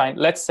next find,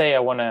 let's say I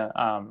want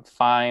to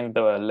find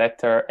the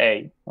letter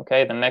A,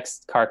 okay, the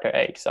next character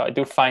A. So I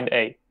do find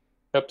A.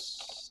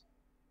 Oops.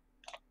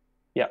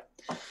 Yeah.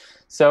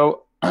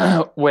 So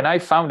when I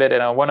found it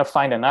and I want to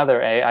find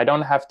another A, I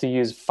don't have to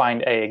use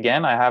find A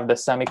again. I have the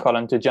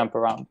semicolon to jump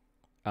around.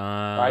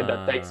 Right?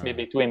 That takes me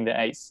between the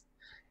A's.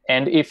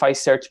 And if I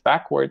search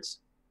backwards,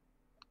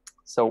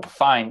 so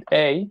find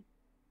A,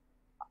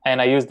 and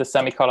I use the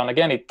semicolon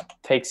again, it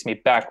takes me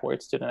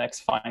backwards to the next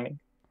finding.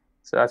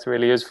 So that's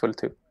really useful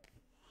too.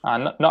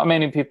 Not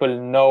many people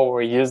know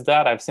or use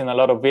that. I've seen a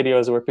lot of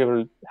videos where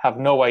people have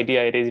no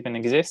idea it even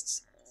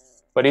exists.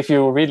 But if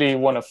you really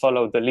want to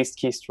follow the least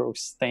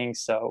keystrokes thing,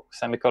 so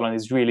semicolon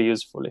is really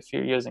useful if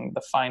you're using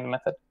the find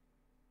method.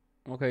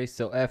 Okay,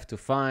 so F to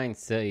find,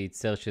 so it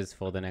searches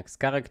for the next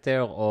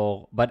character,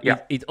 but yeah.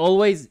 it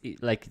always,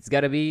 like, it's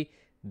gotta be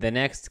the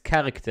next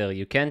character.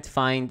 You can't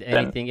find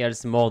anything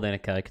else more than a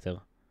character.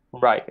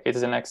 Right,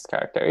 it's the next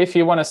character. If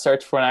you want to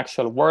search for an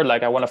actual word,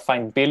 like I want to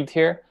find build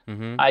here,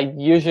 I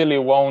usually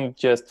won't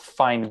just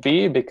find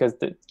B, because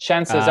the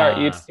chances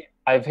are,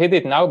 I've hit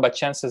it now, but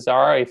chances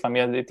are if I'm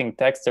editing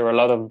text, there are a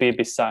lot of B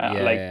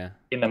beside,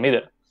 in the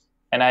middle.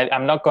 And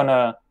I'm not going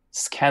to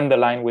scan the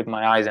line with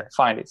my eyes and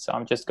find it. So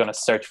I'm just going to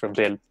search for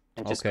build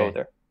and just go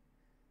there.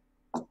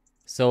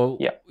 So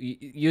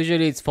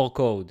usually it's for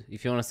code.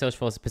 If you want to search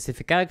for a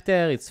specific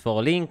character, it's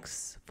for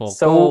links, for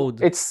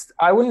code.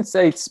 I wouldn't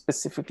say it's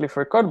specifically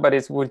for code, but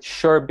it would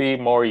sure be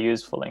more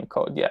useful in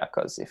code. Yeah,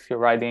 because if you're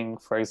writing,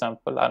 for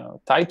example, I don't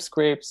know,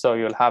 TypeScript, so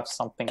you'll have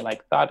something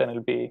like that, and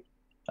it'll be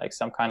like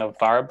some kind of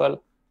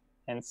variable.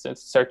 And so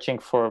searching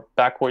for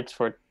backwards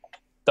for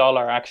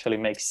dollar actually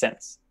makes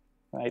sense,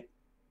 right?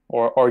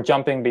 Or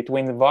jumping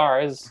between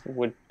vars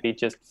would be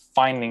just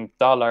finding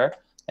dollar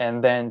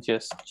and then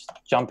just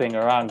jumping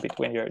around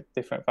between your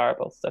different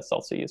variables. That's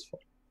also useful.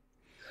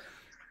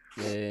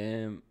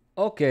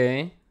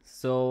 Okay,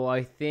 so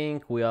I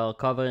think we are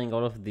covering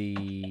all of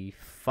the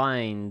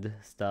find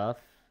stuff,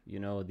 you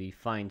know, the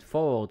find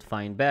forward,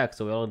 find back,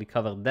 so we already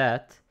covered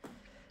that.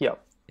 Yeah.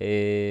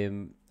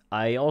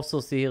 I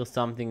also see here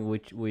something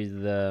with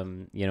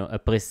you know, a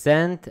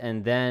percent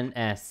and then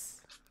S.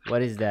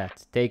 What is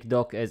that? Take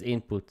doc as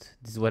input.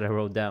 This is what I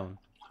wrote down.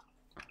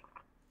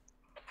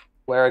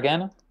 Where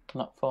again?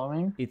 Not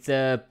following. It's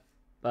a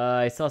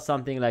I saw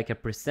something like a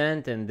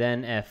percent and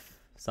then F,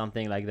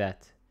 something like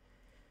that.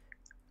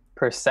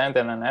 Percent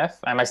and an F.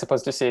 Am I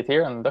supposed to see it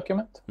here in the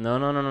document? No.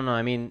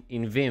 I mean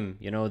in Vim,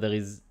 you know, there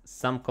is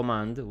some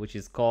command which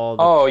is called.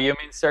 Oh, you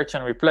mean search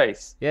and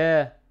replace?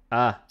 Yeah.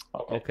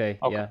 Okay.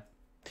 Yeah.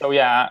 So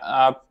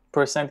yeah,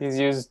 percent is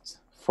used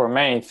for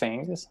many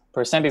things.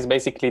 Percent is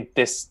basically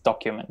this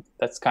document.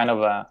 That's kind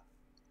of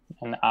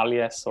an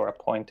alias or a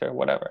pointer,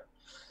 whatever.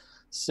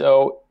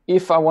 So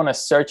if I want to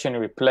search and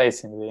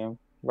replace in Vim,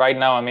 right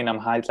now, I mean, I'm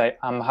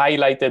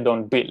highlighted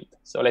on build.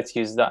 So let's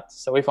use that.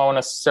 So if I want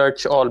to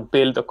search all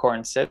build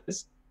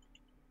occurrences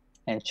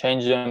and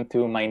change them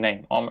to my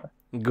name, Omer.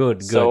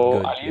 Good.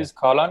 I'll use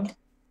colon,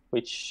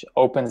 which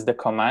opens the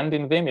command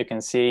in Vim. You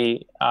can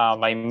see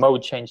my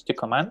mode changed to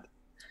command.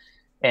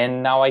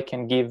 And now I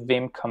can give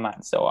Vim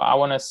commands. So I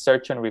want to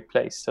search and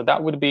replace. So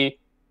that would be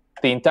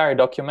the entire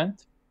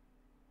document.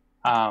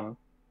 And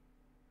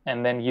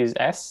then use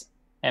S.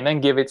 And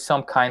then give it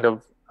some kind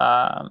of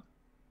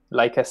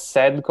like a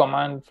sed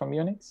command from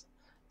Unix.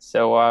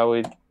 So I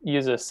would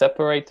use a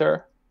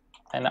separator.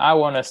 And I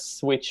want to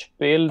switch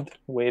build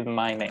with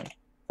my name,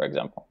 for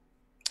example.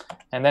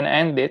 And then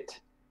end it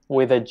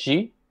with a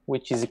G,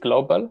 which is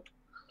global.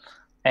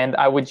 And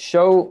I would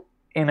show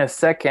in a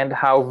second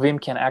how Vim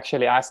can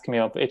actually ask me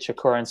of each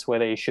occurrence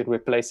whether you should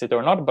replace it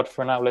or not. But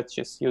for now, let's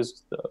just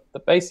use the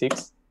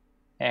basics.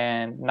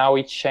 And now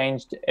it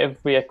changed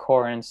every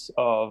occurrence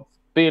of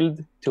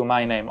build to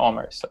my name,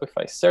 Omer. So if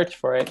I search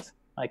for it,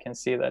 I can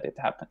see that it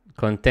happened.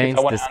 Contains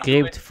the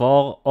script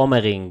for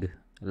Omering.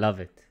 Love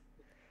it.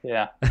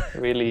 Yeah,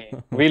 really,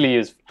 really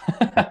useful.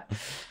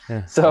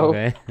 So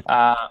okay.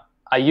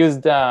 I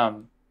used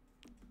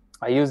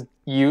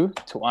U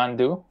to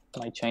undo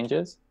my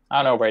changes. I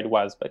don't know where it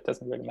was, but it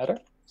doesn't really matter.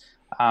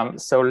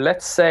 So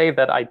let's say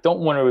that I don't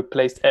want to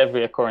replace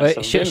every occurrence.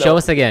 Wait, show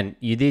us again.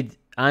 You did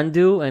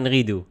undo and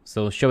redo.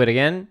 So show it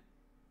again.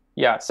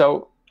 Yeah.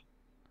 So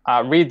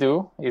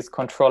redo is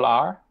Control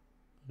R.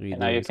 And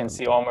now you can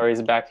see Omer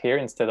is back here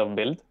instead of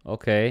build.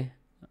 Okay.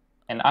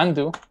 And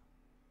undo.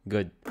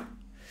 Good.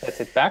 That's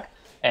it back.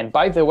 And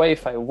by the way,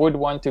 if I would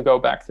want to go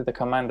back to the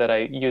command that I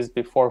used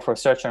before for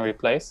search and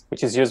replace,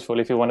 which is useful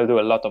if you want to do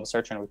a lot of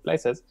search and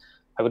replaces,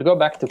 I would go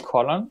back to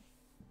colon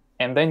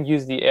and then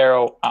use the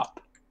arrow up,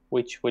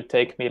 which would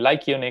take me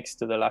like Unix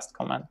to the last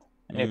command.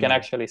 And you can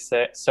actually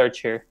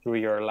search here through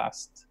your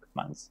last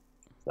commands.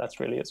 So that's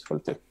really useful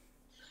too.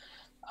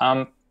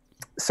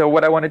 So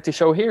what I wanted to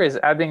show here is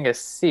adding a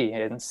C.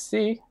 And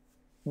C,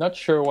 not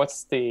sure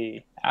what's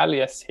the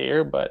alias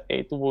here, but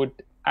it would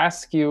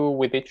ask you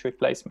with each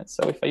replacement.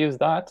 So if I use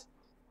that,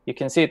 you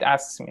can see it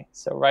asks me.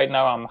 So right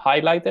now I'm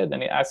highlighted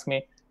and it asks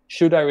me,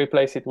 should I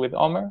replace it with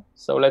Omer?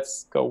 So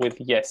let's go with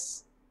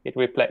yes, it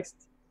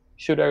replaced.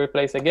 Should I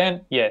replace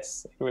again?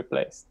 Yes, it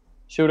replaced.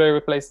 Should I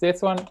replace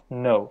this one?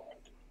 No.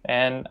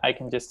 And I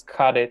can just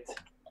cut it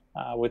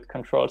with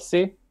Control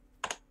C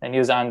and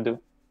use undo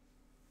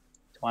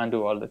to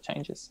undo all the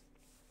changes.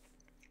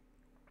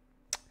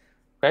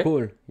 Okay?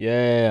 Cool.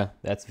 Yeah,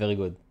 that's very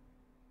good.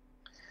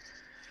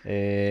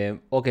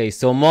 Okay,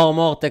 so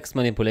more text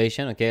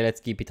manipulation. Okay, let's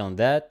keep it on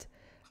that.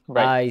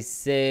 Right. I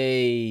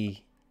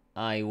say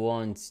I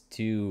want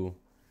to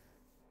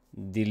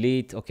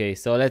delete. Okay,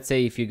 so let's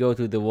say if you go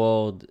to the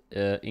word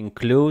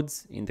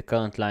includes in the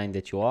current line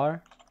that you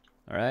are,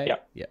 all right?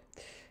 Yeah.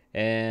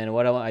 And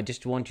what I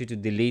just want you to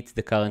delete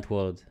the current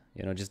word.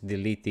 You know, just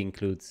delete the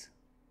includes.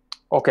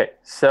 Okay,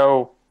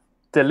 so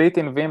delete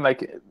in Vim,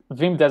 like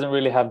Vim doesn't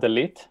really have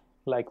delete,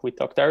 like we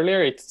talked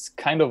earlier. It's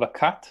kind of a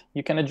cut.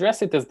 You can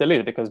address it as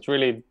delete because it's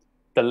really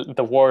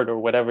the word or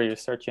whatever you're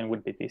searching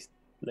would be this.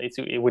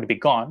 It would be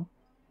gone,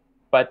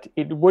 but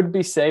it would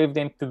be saved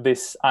into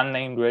this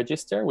unnamed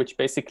register, which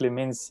basically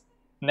means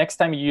next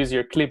time you use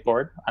your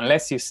clipboard,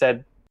 unless you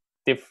said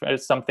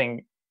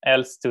something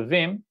else to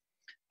Vim,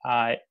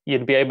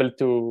 you'd be able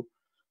to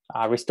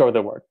restore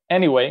the word.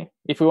 Anyway,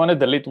 if we want to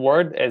delete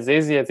word, as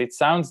easy as it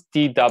sounds,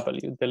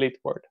 DW, delete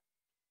word.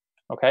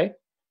 Okay.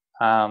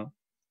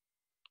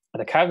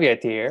 The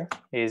caveat here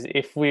is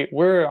if we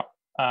were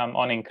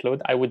on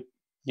include, I would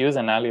use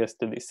an alias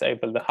to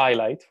disable the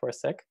highlight for a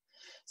sec.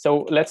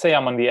 So let's say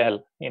I'm on the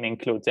L in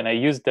includes and I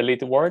use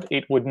delete word,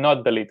 it would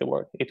not delete the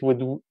word. It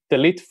would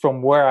delete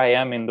from where I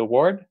am in the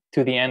word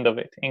to the end of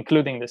it,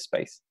 including the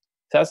space.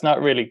 That's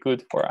not really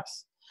good for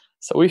us.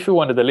 So if we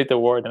want to delete a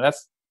word, and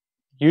that's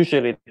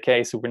usually the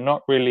case, we're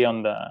not really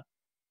on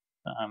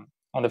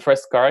the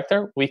first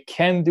character, we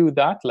can do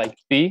that like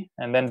B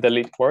and then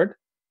delete word.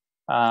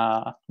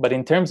 But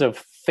in terms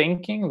of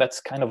thinking, that's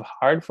kind of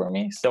hard for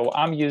me. So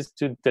I'm used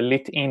to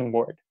delete in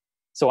word.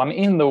 So I'm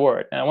in the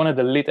word and I want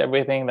to delete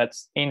everything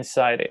that's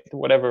inside it,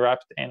 whatever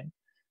wrapped in it.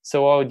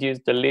 So I would use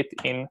delete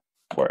in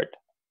word.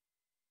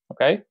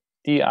 Okay,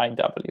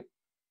 DIW.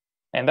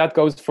 And that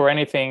goes for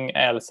anything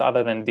else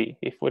other than D.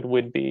 If it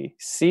would be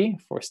C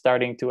for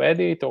starting to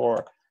edit,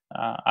 or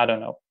I don't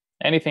know,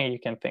 anything you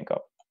can think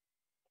of.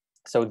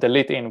 So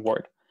delete in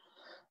word.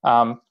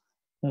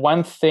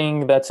 One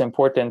thing that's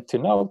important to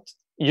note,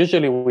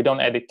 usually we don't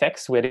edit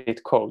text, we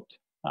edit code.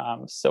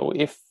 So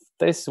if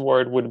this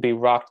word would be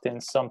wrapped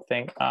in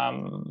something,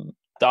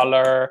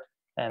 dollar,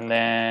 and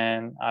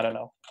then, I don't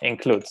know,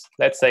 includes.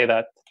 Let's say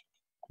that,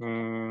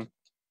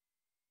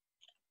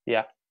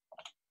 yeah.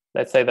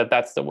 Let's say that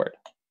that's the word,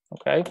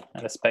 okay?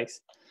 And a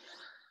space.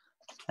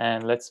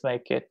 And let's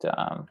make it,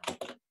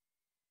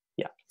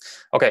 yeah.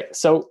 Okay,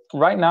 so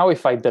right now,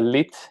 if I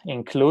delete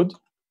include,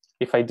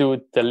 if I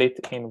do delete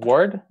in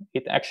word,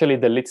 it actually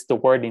deletes the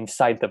word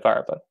inside the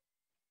variable.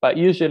 But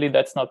usually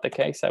that's not the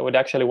case. I would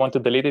actually want to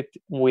delete it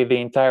with the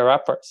entire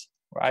wrappers,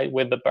 right?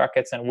 With the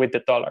brackets and with the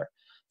dollar.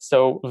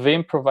 So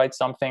Vim provides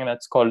something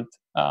that's called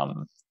a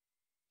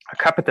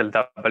capital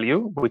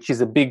W, which is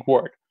a big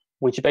word,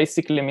 which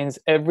basically means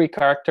every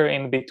character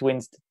in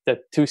between the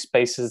two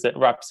spaces that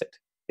wraps it.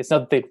 It's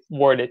not the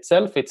word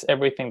itself, it's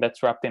everything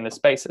that's wrapped in the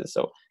spaces.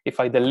 So if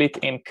I delete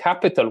in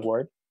capital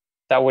word,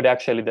 that would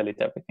actually delete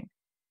everything.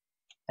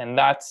 And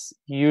that's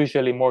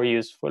usually more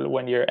useful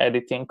when you're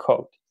editing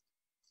code.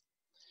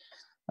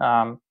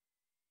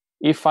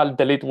 If I'll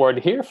delete word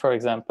here, for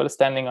example,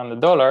 standing on the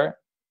dollar,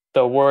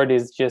 the word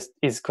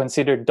is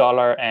considered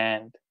dollar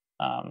and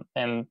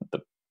the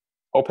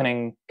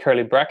opening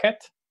curly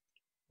bracket,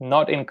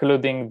 not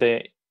including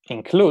the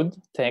include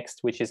text,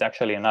 which is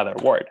actually another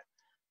word.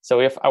 So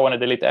if I want to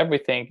delete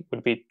everything, it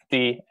would be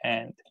D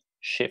and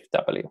Shift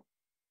W.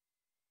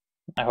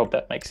 I hope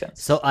that makes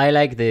sense. So I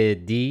like the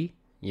D,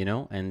 you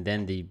know, and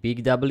then the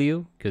big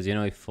W, because, you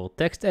know, if for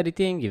text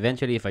editing,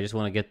 eventually if I just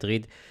want to get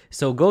rid.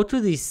 So go to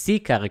the C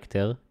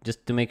character,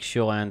 just to make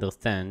sure I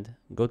understand.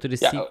 Go to the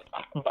C.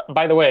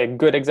 By the way, a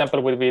good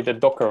example would be the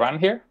Docker run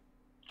here,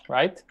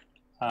 right?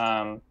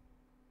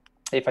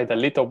 If I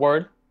delete a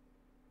word,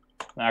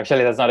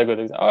 actually that's not a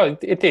good example. Oh,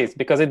 it is,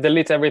 because it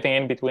deletes everything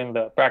in between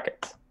the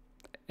brackets.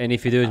 And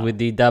if you do it with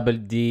the double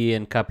D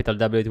and capital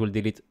W, it will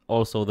delete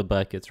also the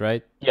brackets,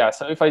 right? Yeah,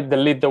 so if I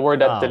delete the word,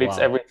 that deletes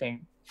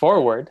everything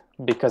forward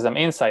because I'm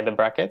inside the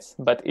brackets.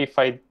 But if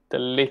I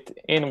delete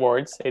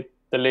inwards, it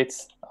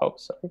deletes, oh,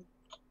 sorry,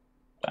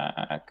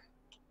 back,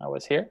 I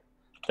was here.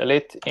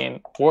 Delete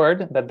in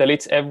word, that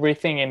deletes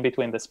everything in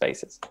between the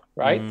spaces,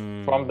 right?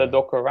 From the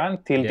Docker run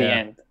till the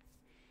end.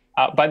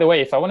 By the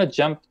way, if I want to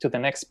jump to the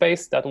next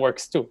space, that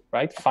works too,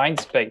 right? Find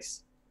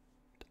space.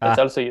 That's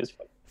also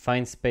useful.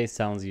 Find space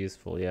sounds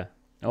useful, yeah.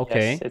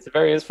 Okay. Yes, it's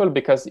very useful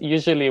because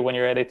usually when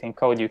you're editing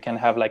code, you can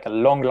have like a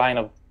long line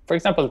of, for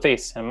example,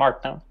 this in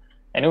Markdown,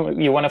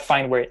 and you want to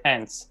find where it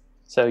ends.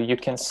 So you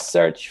can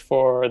search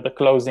for the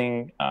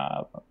closing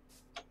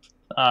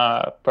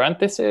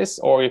parenthesis,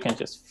 or you can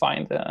just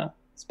find the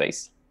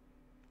space.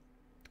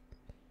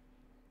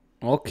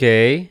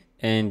 Okay.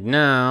 And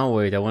now,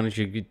 wait, I wanted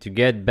you to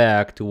get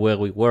back to where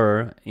we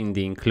were in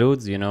the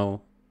includes, you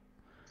know.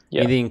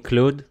 Yeah. In the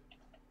include,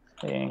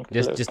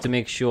 include. Just to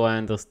make sure I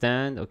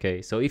understand.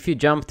 Okay, so if you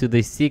jump to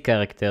the C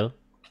character,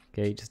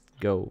 okay, just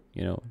go,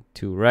 you know,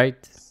 to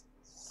right.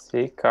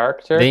 C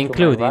character. They to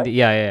include my right.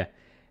 yeah.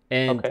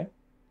 And Okay.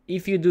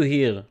 if you do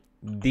here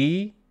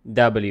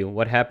DW,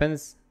 what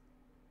happens?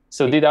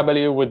 So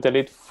DW would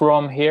delete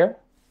from here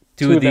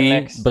to the the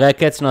next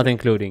brackets not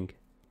including.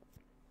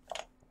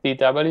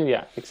 DW,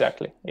 yeah,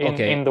 exactly.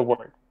 In the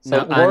word.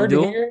 So now word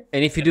undo, here,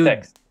 and if you the do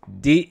text.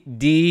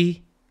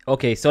 D,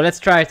 okay, so let's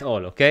try it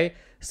all, okay?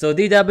 So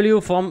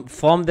DW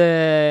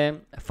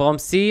from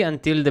C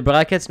until the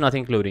brackets not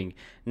including.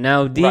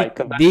 Now D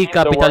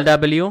capital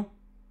W.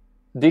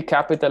 D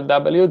capital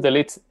W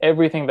deletes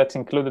everything that's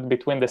included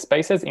between the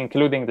spaces,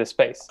 including the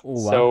space. Ooh,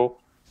 wow. So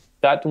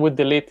that would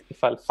delete,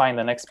 if I'll find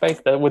the next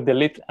space, that would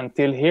delete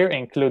until here,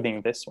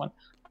 including this one.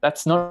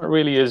 That's not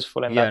really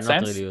useful in that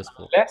sense. Really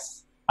useful.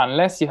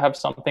 Unless you have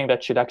something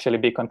that should actually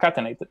be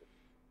concatenated,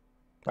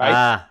 right?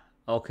 Ah,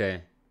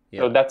 okay. Yeah.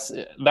 So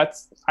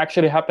that's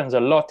actually happens a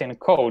lot in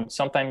code.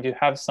 Sometimes you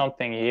have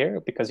something here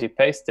because you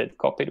pasted,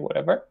 copied,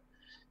 whatever,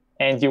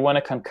 and you want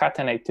to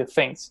concatenate two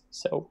things.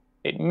 So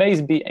it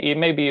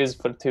may be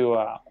useful to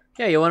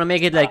yeah, you want to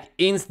make it like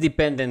inst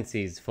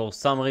dependencies for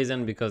some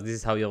reason, because this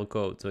is how you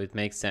code, so it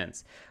makes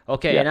sense.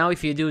 Okay, and now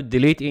if you do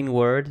delete in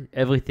Word,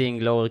 everything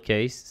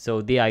lowercase,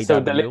 so DIW. So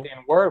delete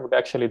in Word would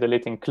actually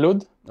delete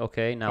include.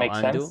 Okay, now Makes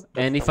undo. Sense.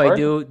 And if I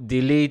do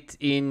delete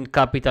in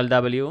capital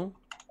W?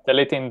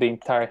 Deleting the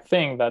entire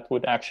thing, that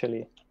would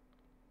actually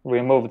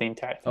remove the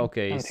entire thing.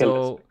 Okay,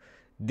 so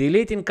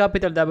delete in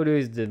capital W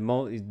is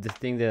the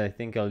thing that I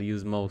think I'll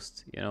use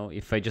most, you know,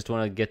 if I just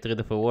want to get rid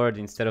of a word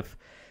instead of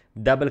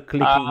double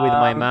clicking with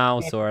my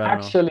mouse, or I don't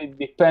know. Actually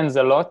depends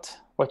a lot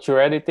what you're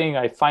editing.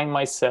 I find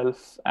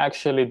myself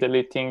actually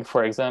deleting,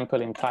 for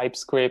example, in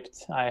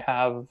TypeScript, I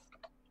have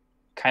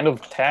kind of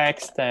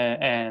text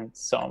and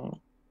some,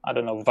 I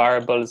don't know,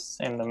 variables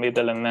in the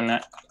middle, and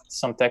then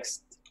some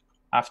text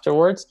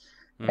afterwards.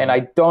 And I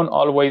don't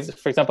always,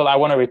 for example, I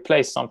want to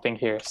replace something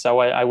here. So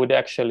I would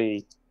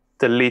actually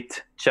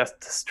delete just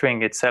the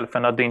string itself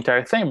and not the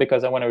entire thing,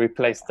 because I want to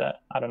replace the,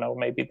 I don't know,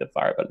 maybe the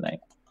variable name.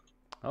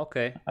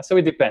 Okay. So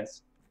it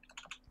depends.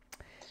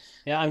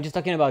 Yeah, I'm just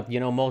talking about, you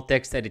know, more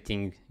text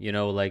editing, you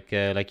know, like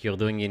you're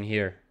doing in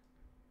here.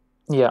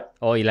 Yeah.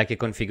 Or like a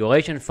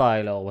configuration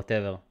file or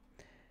whatever.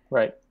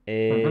 Right.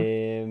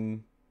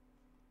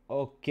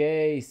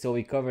 Okay, so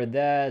we covered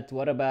that.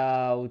 What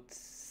about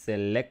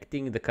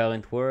selecting the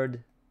current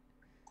word?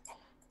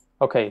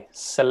 Okay,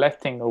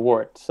 selecting a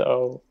word.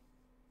 So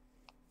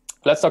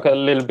let's talk a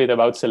little bit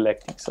about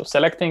selecting. So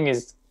selecting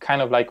is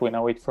kind of like we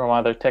know it from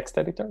other text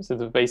editors.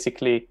 It's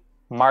basically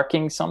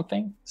marking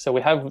something. So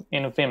we have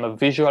in Vim a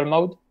visual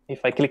mode.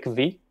 If I click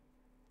V,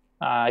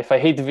 if I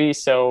hit V,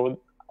 so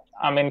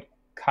I'm in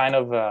kind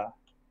of,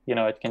 you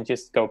know, it can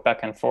just go back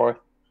and forth,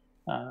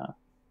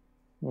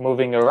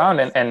 moving around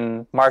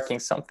and marking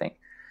something.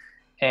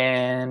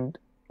 And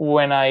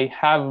when I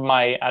have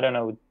my, I don't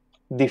know,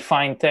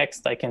 define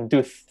text, I can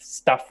do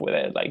stuff with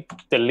it, like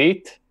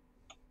delete,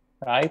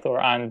 right, or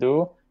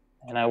undo.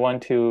 And I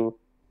want to,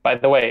 by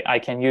the way, I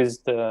can use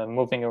the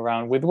moving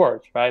around with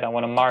words, right? I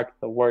want to mark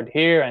the word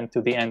here and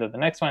to the end of the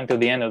next one, to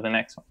the end of the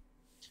next one.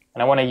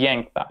 And I want to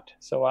yank that.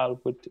 So I'll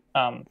put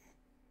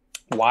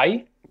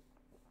Y.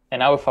 And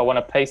now if I want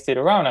to paste it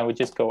around, I would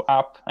just go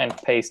up and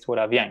paste what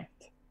I've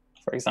yanked,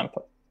 for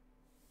example.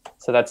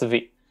 So that's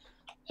V.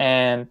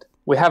 And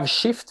we have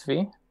Shift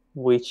V,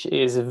 which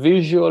is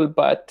visual,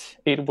 but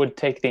it would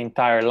take the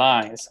entire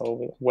line.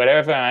 So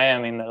wherever I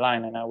am in the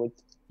line, and I would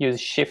use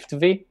Shift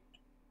V,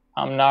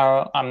 I'm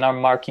now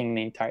marking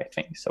the entire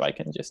thing. So I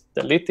can just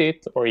delete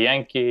it or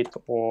yank it,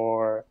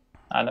 or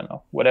I don't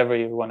know, whatever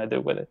you want to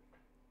do with it.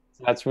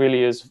 So that's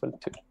really useful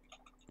too.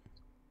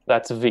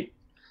 That's V.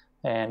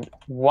 And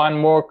one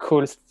more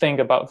cool thing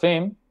about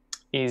Vim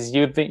is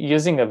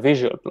using a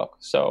visual block.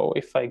 So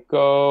if I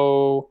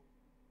go,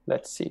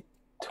 let's see,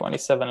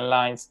 27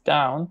 lines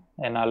down,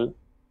 and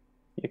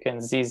you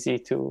can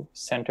ZZ to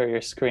center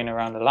your screen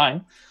around the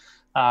line.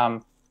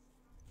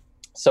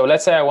 So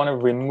let's say I want to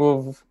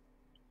remove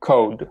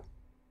code,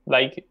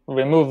 like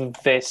remove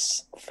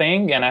this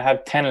thing, and I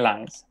have 10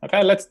 lines.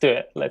 Okay, let's do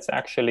it. Let's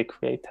actually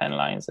create 10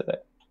 lines of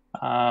it.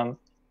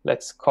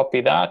 Let's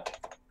copy that,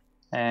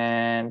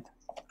 and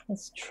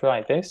let's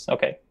try this.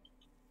 Okay.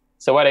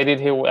 So what I did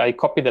here, I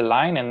copied the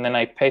line and then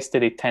I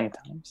pasted it 10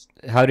 times.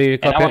 How do you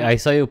copy it? I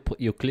saw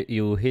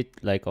you hit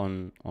like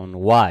on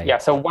Y. Yeah,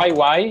 so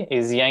YY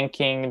is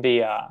yanking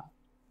the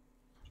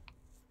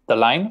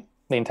line,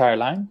 the entire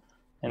line,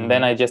 and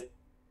then I just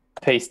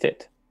paste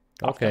it.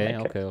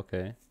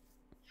 Okay.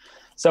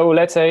 So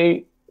let's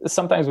say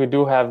sometimes we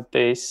do have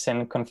this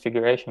in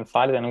configuration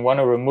file and want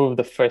to remove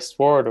the first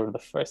word or the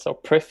first or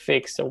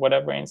prefix or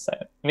whatever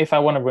inside. And if I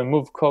want to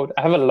remove code,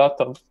 I have a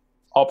lot of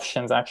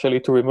options actually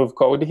to remove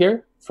code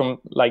here from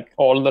like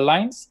all the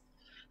lines.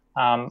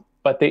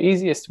 But the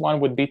easiest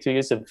one would be to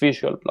use a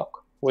visual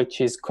block,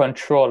 which is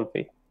Control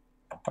V,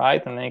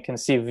 right? And then you can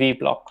see V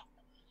block.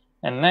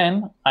 And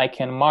then I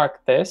can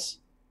mark this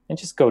and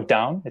just go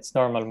down. It's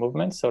normal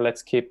movement. So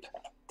let's keep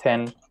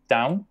 10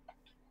 down.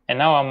 And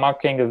now I'm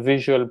marking a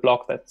visual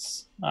block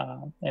that's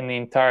in the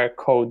entire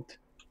code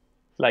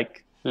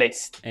like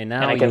list. And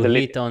now you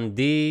hit on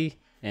D,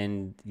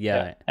 and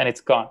yeah, and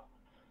it's gone.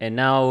 And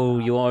now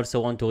you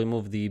also want to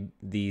remove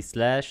the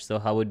slash. So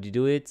how would you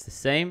do it? It's the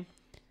same?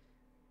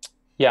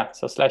 Yeah,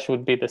 so slash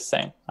would be the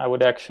same. I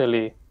would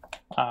actually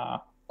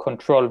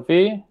Control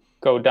V,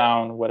 go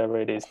down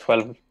whatever it is,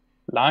 12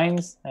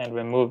 lines, and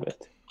remove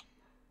it.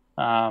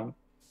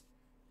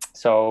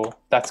 So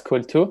that's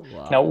cool too.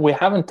 Wow. Now we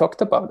haven't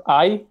talked about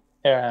I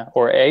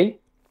or A,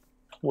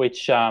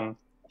 which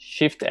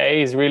Shift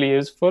A is really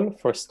useful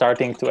for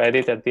starting to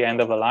edit at the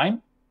end of a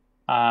line,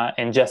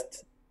 and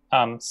just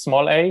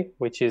small a,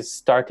 which is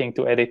starting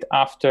to edit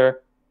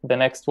after the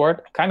next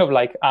word, kind of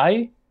like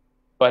I,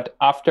 but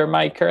after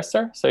my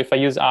cursor. So if I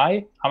use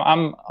I,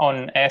 I'm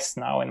on S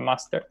now in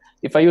master.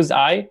 If I use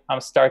I,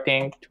 I'm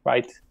starting to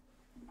write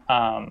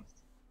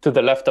to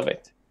the left of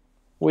it,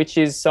 which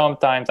is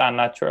sometimes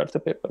unnatural to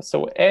people.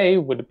 So A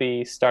would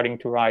be starting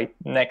to write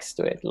next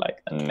to it, like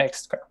the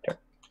next character.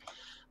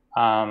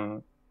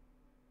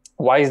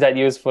 Why is that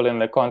useful in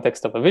the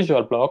context of a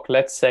visual block?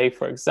 Let's say,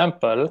 for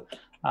example,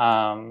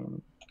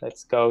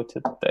 let's go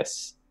to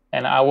this.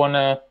 And I want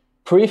to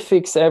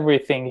prefix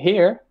everything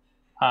here,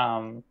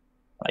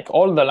 like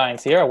all the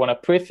lines here. I want to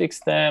prefix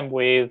them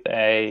with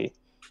a,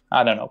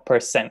 I don't know,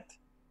 percent.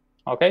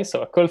 Okay,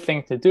 so a cool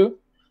thing to do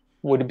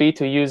would be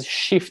to use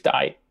Shift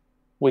I,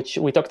 which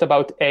we talked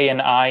about A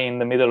and I in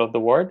the middle of the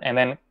word. And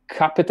then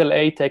capital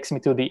A takes me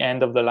to the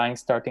end of the line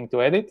starting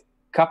to edit.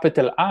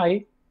 Capital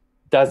I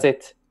does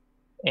it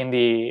in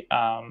the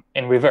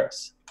in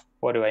reverse.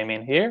 What do I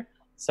mean here?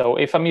 So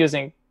if I'm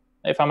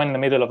in the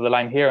middle of the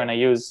line here and I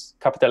use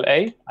capital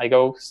A, I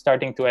go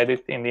starting to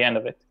edit in the end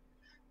of it.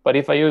 But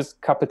if I use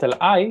capital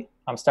I,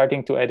 I'm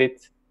starting to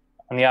edit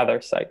on the other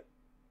side,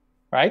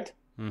 right?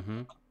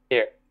 Mm-hmm.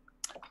 Here.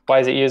 Why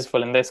is it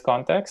useful in this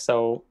context?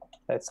 So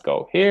let's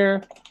go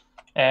here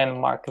and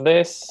mark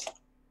this.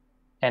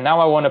 And now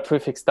I want to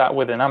prefix that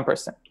with an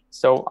ampersand.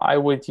 So I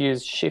would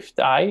use Shift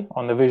I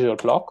on the visual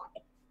block,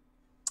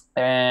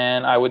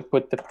 and I would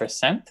put the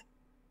percent,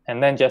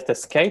 and then just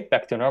escape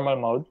back to normal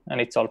mode, and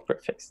it's all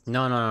prefixed.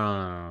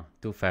 No.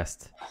 Too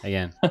fast.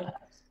 Again.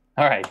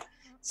 All right.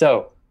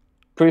 So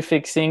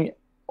prefixing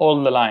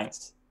all the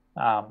lines.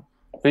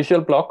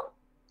 Visual block,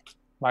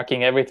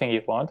 marking everything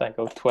you want. I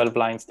go 12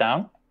 lines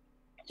down.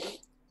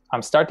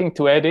 I'm starting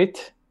to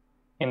edit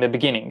in the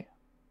beginning.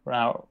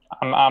 Now,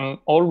 I'm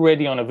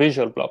already on a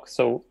visual block.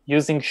 So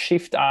using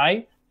Shift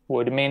I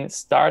would mean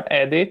start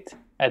edit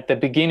at the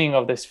beginning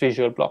of this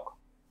visual block.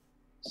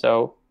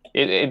 So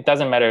it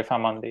doesn't matter if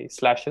I'm on the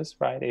slashes,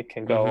 right? It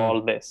can go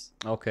all this.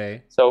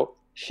 Okay. So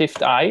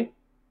Shift I,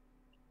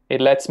 it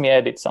lets me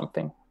edit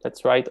something.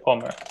 Let's write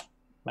Omer,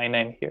 my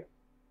name here.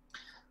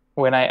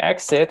 When I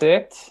exit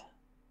it,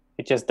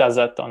 it just does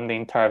that on the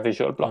entire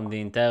visual block. On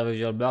the entire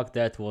visual block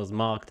that was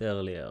marked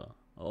earlier.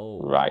 Oh.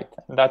 Right.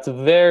 That's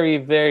very,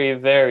 very,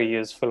 very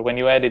useful when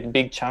you edit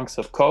big chunks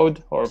of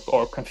code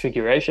or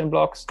configuration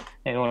blocks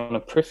and you want to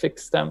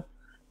prefix them.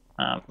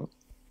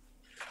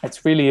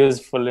 It's really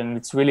useful, and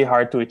it's really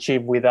hard to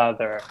achieve with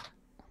other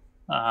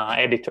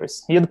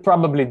editors. You'd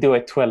probably do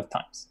it 12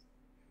 times.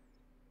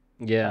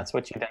 Yeah. That's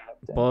what you'd end up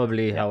doing.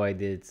 Probably how I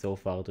did so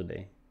far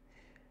today.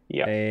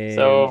 Yeah.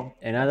 So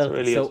another.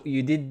 Really so useful.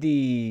 you did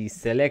the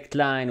select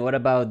line. What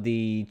about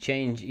the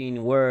change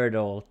in word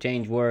or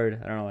change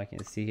word? I don't know. I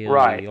can see here.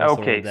 Right.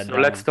 Okay. So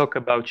let's talk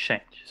about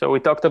change. So we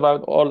talked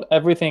about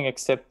everything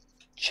except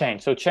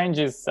change. So change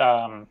is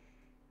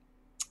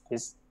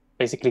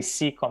basically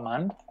C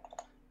command,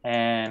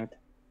 and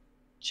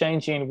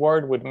change in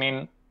word would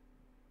mean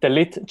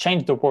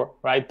change the word,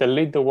 right?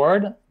 Delete the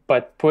word,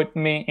 but put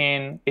me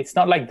in. It's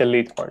not like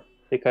delete word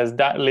because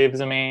that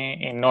leaves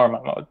me in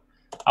normal mode.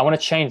 I want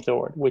to change the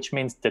word, which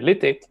means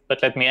delete it,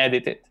 but let me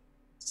edit it.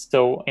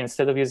 So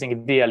instead of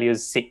using D, I'll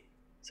use C.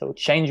 So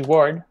change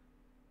word,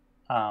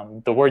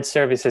 the word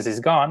services is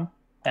gone,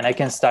 and I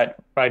can start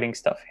writing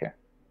stuff here.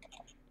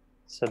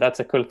 So that's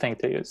a cool thing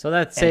to use. So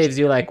that saves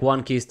you like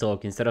one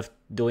keystroke. Instead of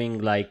doing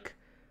like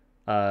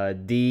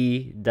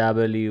D,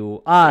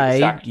 W, I,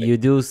 Exactly. You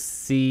do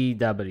C,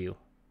 W.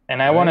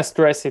 And I want to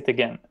stress it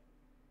again.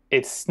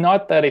 It's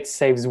not that it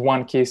saves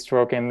one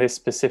keystroke in this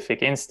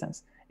specific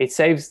instance. It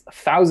saves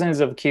thousands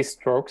of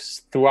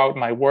keystrokes throughout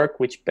my work,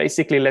 which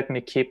basically let me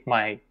keep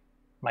my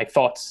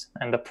thoughts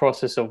and the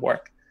process of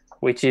work,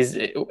 which is,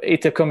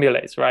 it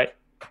accumulates, right?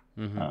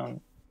 Mm-hmm.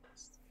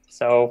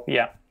 So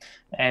yeah.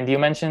 And you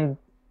mentioned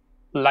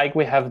like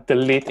we have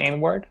delete in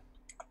word,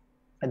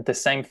 and the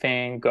same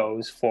thing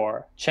goes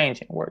for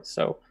changing words.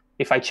 So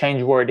if I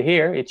change word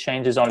here, it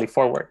changes only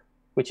forward,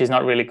 which is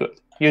not really good.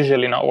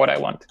 Usually not what I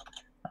want.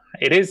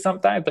 It is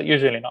sometimes, but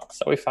usually not.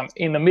 So if I'm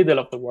in the middle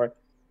of the word,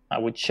 I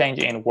would change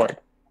in word.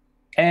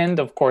 And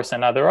of course,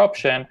 another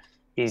option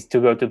is to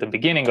go to the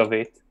beginning of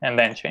it and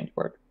then change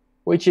word,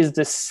 which is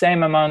the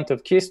same amount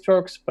of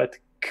keystrokes, but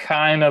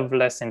kind of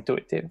less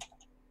intuitive.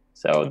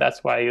 So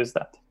that's why I use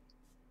that.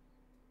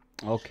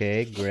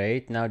 Okay,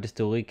 great. Now just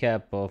to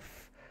recap of,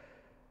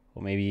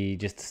 or maybe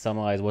just to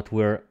summarize what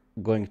we're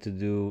going to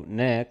do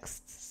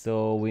next.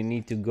 So we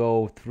need to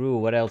go through,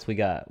 what else we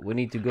got? We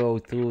need to go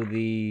through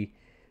the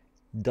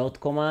dot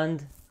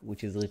command,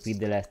 which is repeat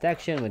the last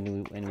action.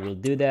 When we'll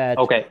do that,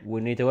 Okay.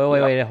 we need to,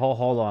 wait,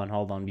 hold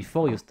on.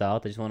 Before you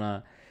start, I just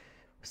wanna,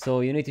 so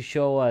you need to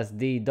show us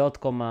the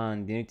dot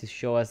command, you need to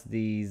show us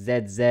the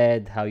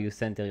ZZ, how you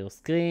center your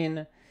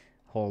screen.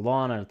 Hold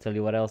on, I'll tell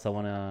you what else I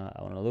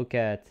wanna look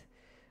at.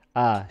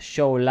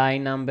 Show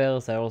line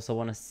numbers, I also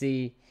wanna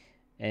see.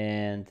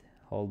 And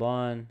hold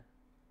on.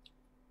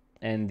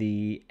 And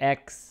the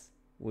X,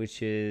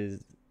 which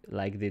is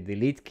like the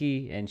delete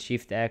key, and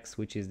Shift X,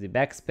 which is the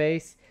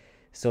backspace.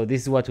 So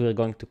this is what we're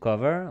going to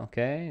cover.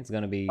 Okay, it's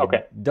gonna be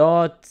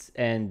dot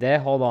and there.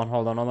 Hold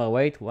on,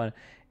 wait one.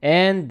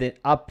 And then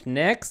up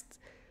next,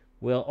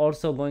 we're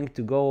also going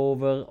to go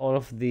over all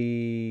of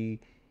the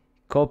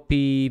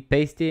copy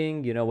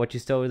pasting. You know what you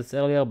saw with us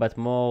earlier, but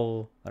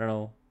more, I don't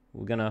know.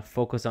 We're gonna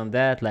focus on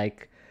that,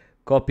 like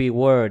copy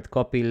word,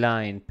 copy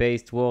line,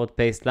 paste word,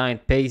 paste line,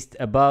 paste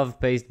above,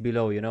 paste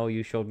below. You know,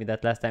 you showed me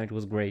that last time. It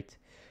was great.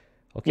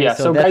 Okay, Yeah,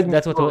 so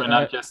that's what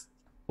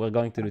we're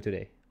going to do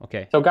today.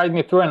 Okay. So guide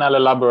me through and I'll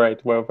elaborate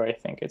wherever I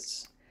think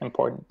it's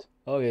important.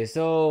 Okay,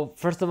 so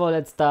first of all,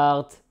 let's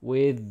start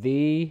with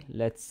the,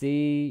 let's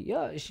see,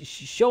 yeah,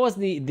 show us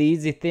the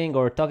easy thing,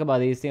 or talk about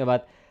the easy thing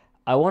about,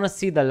 I want to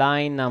see the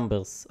line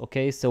numbers.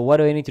 Okay, so what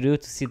do I need to do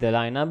to see the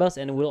line numbers?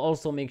 And we'll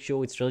also make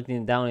sure it's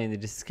written down in the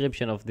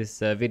description of this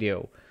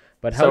video.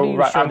 But how do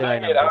you show the line numbers?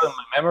 I'm doing it out of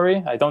my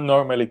memory. I don't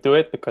normally do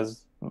it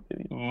because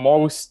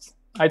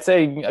I'd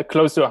say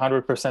close to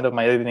 100% of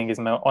my editing is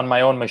on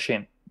my own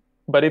machine.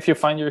 But if you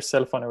find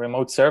yourself on a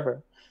remote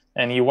server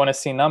and you want to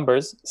see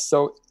numbers,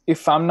 so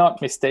if I'm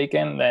not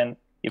mistaken, then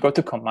you go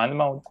to command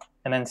mode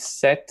and then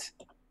set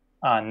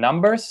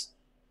numbers,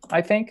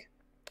 I think.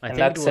 I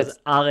think it was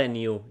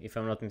RNU, if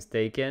I'm not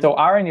mistaken. So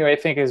RNU, I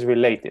think, is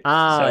relative.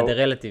 The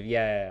relative.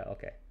 Yeah,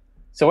 okay.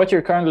 So what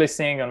you're currently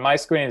seeing on my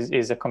screen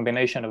is a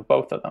combination of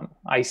both of them.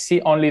 I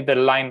see only the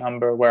line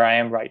number where I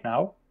am right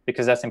now,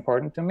 because that's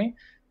important to me.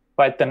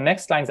 But the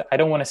next lines, I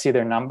don't want to see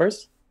their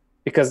numbers.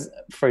 Because,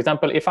 for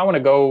example, if I want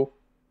to go,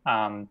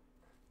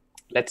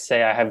 let's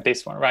say I have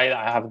this one, right?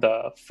 I have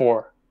the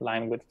 4,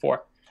 line with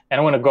 4,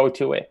 and I want to go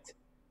to it.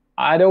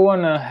 I don't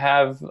want to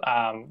have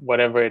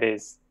whatever it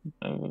is,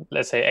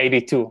 let's say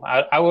 82.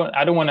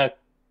 I don't want to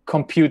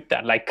compute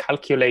that, like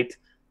calculate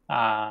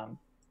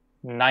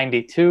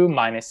 92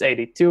 minus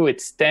 82,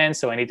 it's 10,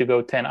 so I need to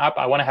go 10 up.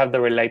 I want to have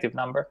the relative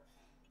number.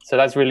 So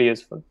that's really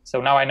useful. So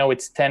now I know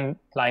it's 10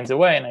 lines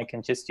away and I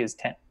can just use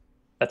 10.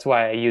 That's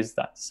why I use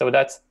that. So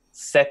that's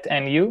set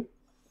NU,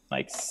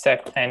 like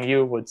set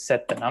NU would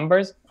set the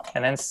numbers,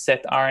 and then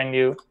set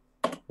RNU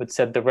would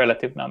set the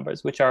relative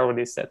numbers, which are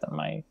already set on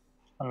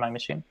my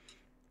machine.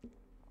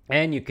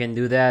 And you can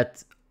do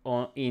that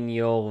in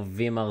your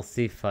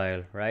vimrc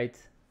file, right?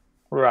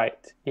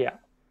 Right, yeah.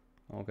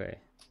 Okay.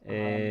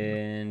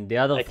 And the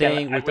other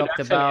thing we talked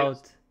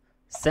about,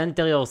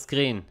 center your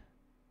screen.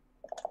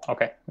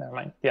 Okay, never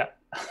mind. Yeah,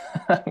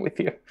 with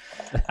you.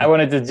 I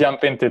wanted to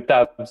jump into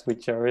tabs,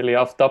 which are really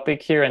off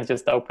topic here, and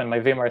just open my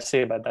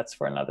vimrc, but that's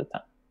for another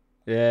time.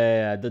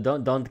 Yeah,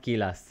 don't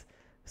kill us.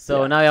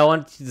 So now I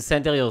want you to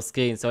center your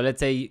screen. So let's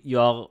say you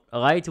are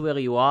right where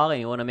you are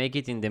and you want to make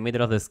it in the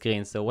middle of the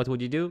screen. So what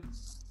would you do?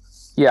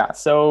 Yeah,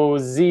 so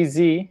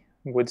ZZ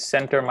would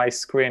center my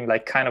screen,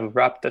 like kind of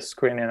wrap the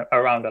screen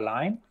around a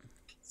line.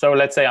 So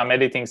let's say I'm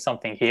editing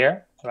something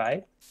here,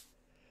 right?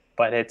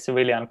 But it's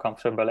really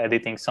uncomfortable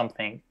editing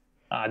something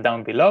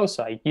down below.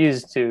 So I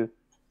used to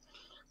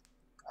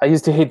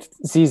hit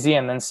ZZ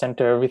and then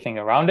center everything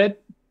around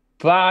it.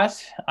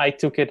 But I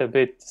took it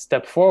a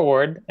step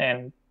forward,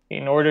 and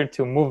in order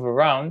to move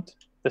around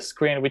the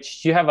screen,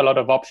 which you have a lot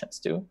of options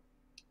to,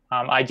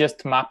 I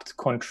just mapped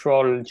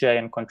Control J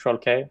and Control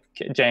K,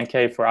 J and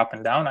K for up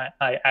and down.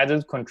 I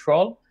added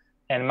Control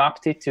and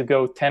mapped it to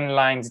go 10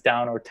 lines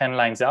down or 10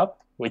 lines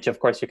up, which of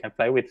course you can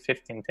play with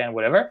 15, 10,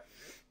 whatever,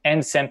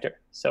 and center.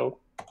 So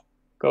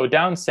go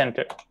down,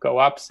 center, go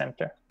up,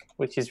 center,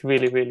 which is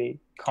really, really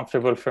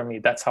comfortable for me.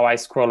 That's how I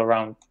scroll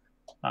around.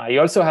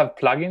 You also have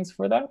plugins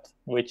for that,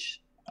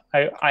 which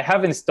I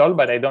have installed,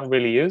 but I don't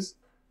really use.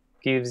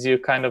 Gives you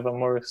kind of a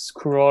more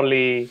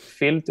scrolly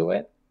feel to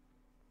it.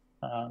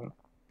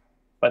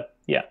 But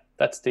yeah,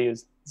 that's to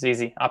use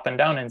ZZ up and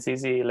down, and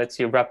ZZ lets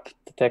you wrap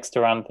the text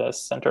around the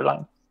center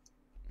line.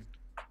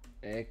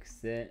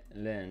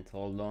 Excellent.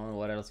 Hold on,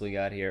 what else we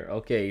got here?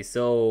 Okay,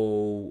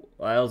 so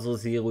I also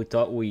see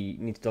we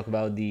need to talk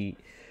about the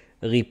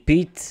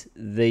repeat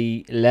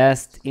the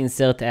last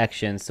insert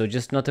action. So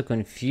just not to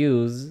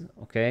confuse,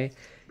 okay?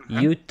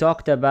 You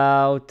talked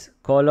about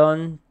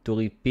colon to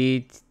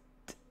repeat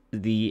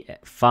the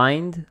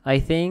find, I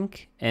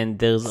think, and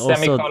there's also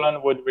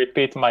semicolon would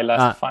repeat my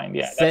last find.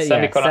 Yeah,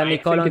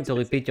 semicolon to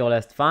repeat your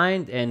last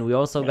find, and we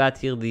also got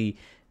here the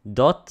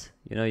dot.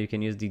 You know, you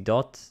can use the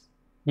dot.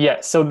 Yeah,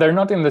 so they're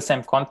not in the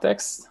same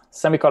context.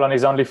 Semicolon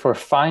is only for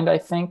find, I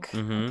think,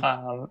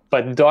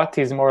 but dot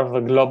is more of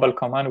a global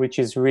command, which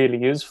is really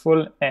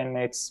useful, and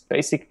it's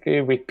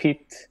basically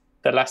repeat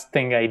the last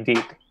thing I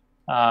did.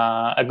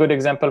 A good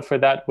example for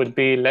that would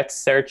be, let's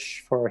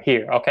search for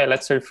here. Okay,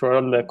 let's search for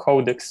all the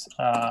codex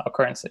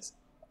occurrences.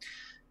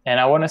 And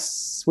I want to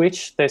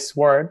switch this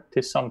word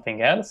to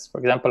something else. For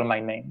example, my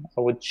name.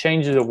 I would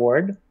change the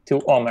word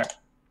to Omer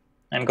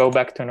and go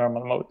back to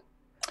normal mode.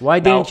 Why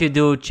didn't you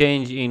do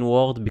change in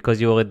word?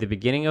 Because you were at the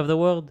beginning of the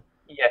word?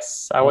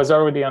 Yes, I was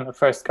already on the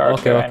first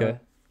character. Okay. And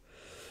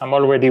I'm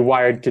already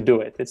wired to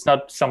do it. It's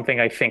not something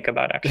I think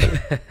about, actually.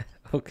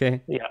 Okay.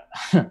 Yeah.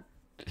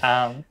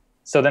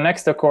 So the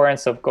next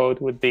occurrence of code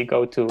would be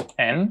go to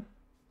n,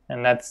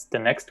 and that's the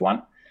next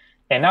one.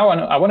 And now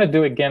I want to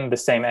do again the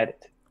same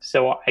edit.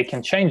 So I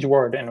can change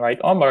word and write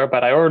Omer,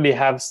 but I already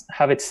have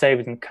it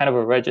saved in kind of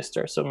a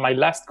register. So my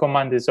last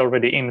command is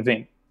already in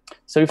Vim.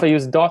 So if I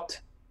use dot,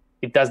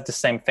 it does the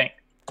same thing.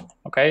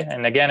 Okay,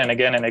 and again and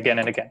again and again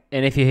and again.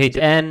 And if you hit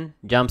N,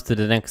 jumps to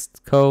the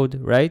next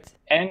code, right?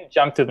 And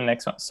jump to the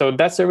next one. So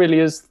that's a really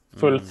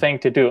useful thing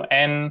to do.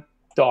 N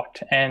dot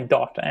and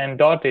dot and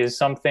dot is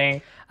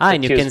something.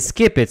 And you can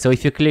skip it. So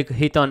if you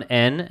hit on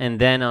N and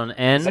then on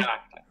N,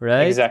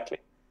 right? Exactly.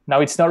 Now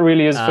it's not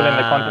really useful in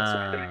the context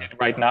we're doing it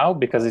right now,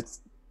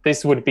 because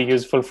this would be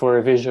useful for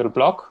a visual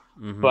block.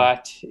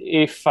 But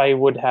if I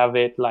would have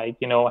it like,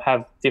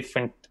 have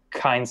different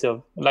kinds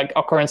of like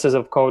occurrences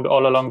of code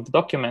all along the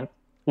document,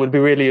 would be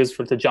really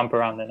useful to jump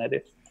around and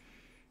edit.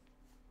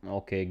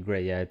 Okay,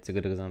 great. Yeah, it's a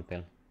good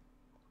example.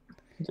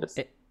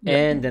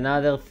 And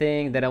another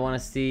thing that I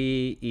want to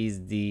see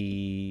is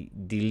the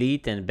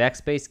delete and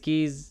backspace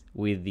keys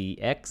with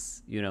the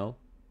X,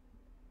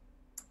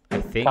 I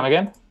think. Come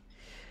again?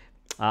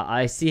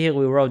 I see here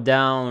we wrote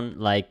down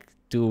like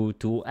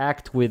to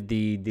act with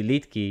the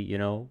delete key,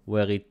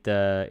 where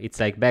it's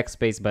like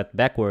backspace but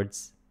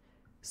backwards.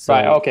 So,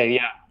 right. Okay.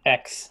 Yeah.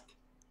 X.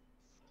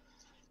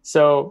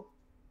 So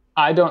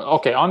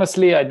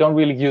honestly, I don't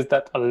really use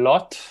that a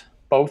lot,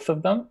 both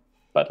of them,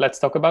 but let's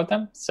talk about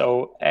them.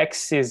 So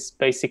X is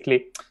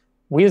basically,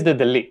 we use the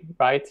delete,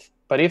 right?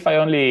 But if I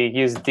only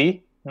use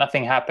D,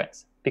 nothing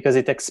happens because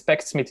it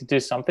expects me to do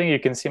something. You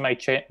can see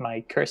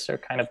my cursor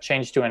kind of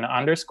change to an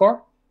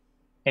underscore,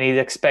 and it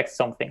expects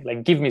something,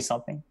 like give me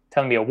something,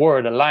 tell me a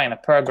word, a line, a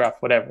paragraph,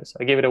 whatever. So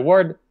I give it a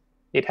word,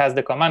 it has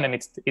the command, and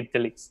it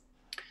deletes.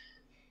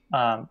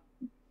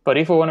 But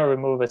if I want to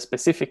remove a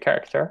specific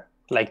character,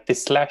 like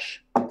this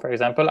slash, for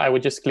example, I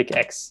would just click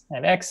X,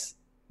 and X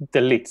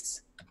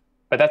deletes.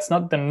 But that's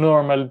not the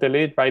normal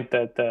delete, right?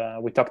 That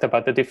we talked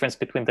about the difference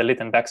between delete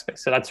and backspace.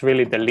 So that's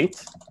really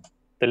delete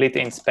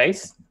in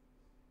space.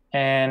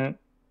 And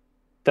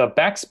the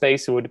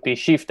backspace would be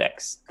Shift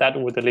X. That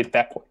would delete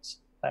backwards,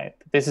 right?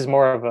 This is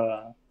more of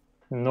a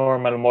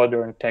normal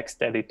modern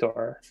text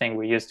editor thing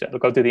we used to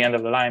go to the end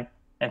of the line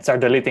and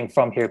start deleting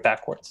from here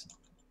backwards,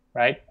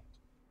 right?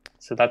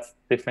 So that's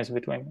the difference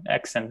between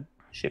X and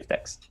Shift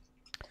X.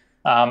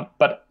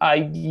 But I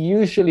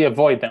usually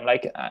avoid them,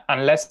 like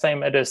unless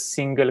I'm at a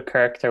single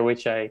character,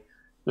 which a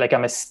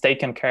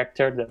mistaken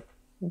character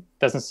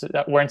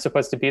that weren't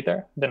supposed to be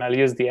there, then I'll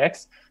use the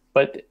X.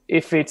 But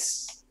if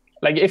it's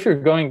like, if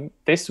you're going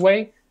this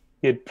way,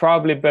 you'd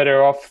probably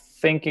better off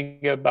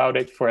thinking about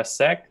it for a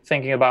sec,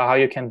 thinking about how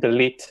you can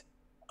delete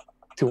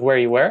to where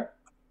you were,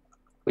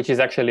 which is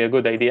actually a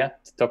good idea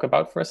to talk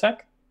about for a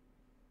sec.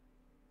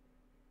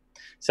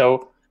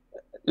 So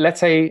let's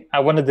say I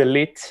want to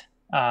delete,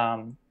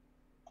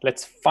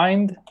 let's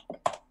find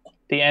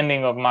the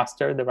ending of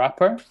master, the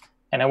wrapper,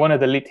 and I want to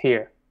delete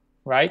here,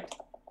 right?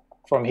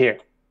 From here.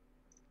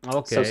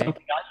 Okay. So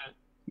something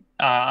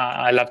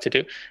I love to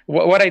do.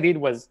 What I did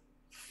was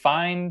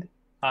find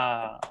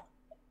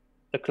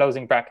the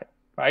closing bracket,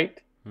 right?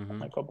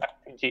 I go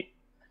back to G.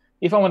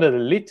 If I want to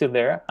delete to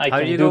there, I can do this.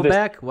 How do you go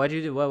back? What do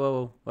you do?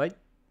 Whoa. What?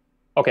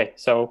 Okay,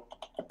 so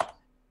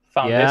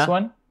found this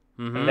one,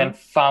 and then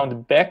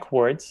found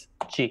backwards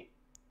G.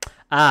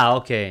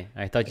 Okay.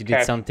 I thought you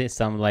did something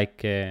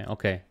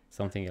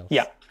else.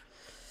 Yeah.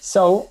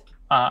 So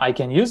I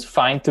can use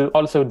find to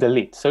also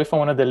delete. So if I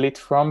want to delete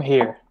from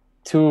here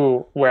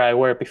to where I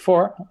were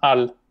before,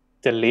 I'll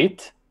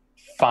delete,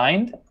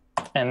 find,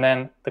 and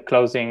then the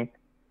closing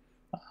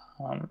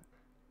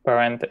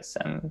parenthesis,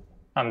 and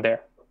I'm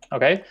there.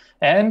 Okay.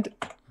 And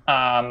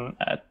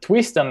a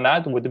twist on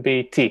that would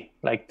be T,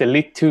 like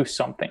delete to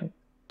something.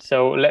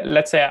 So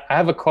let's say I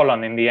have a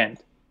colon in the end.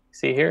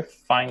 See here,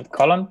 find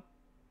colon.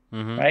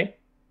 Right?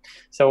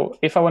 So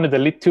if I want to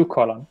delete two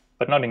colon,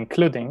 but not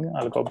including,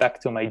 I'll go back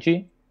to my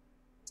G.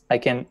 I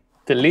can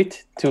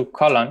delete two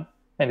colon,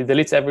 and it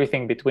deletes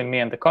everything between me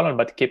and the colon,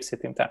 but keeps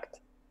it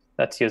intact.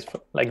 That's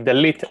useful. Like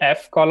delete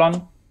F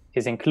colon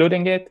is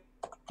including it,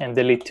 and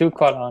delete two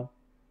colon,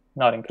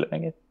 not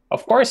including it.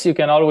 Of course, you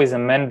can always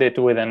amend it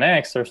with an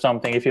X or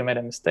something if you made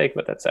a mistake,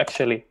 but that's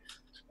actually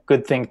a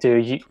good thing to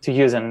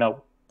use and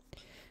know.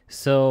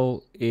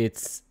 So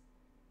it's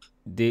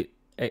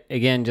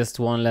again, just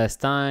one last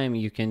time,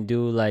 you can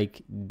do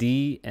like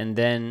D and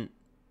then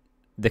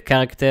the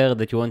character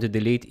that you want to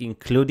delete,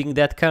 including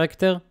that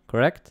character,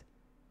 correct?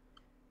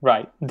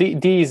 Right.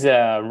 D is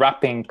a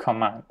wrapping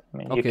command. I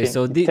mean, okay,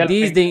 so D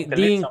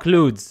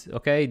includes,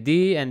 okay?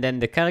 D and then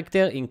the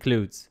character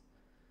includes.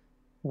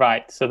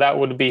 Right. So that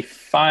would be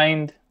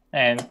find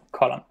and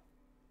colon.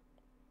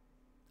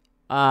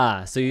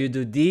 Ah, so you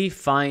do D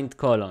find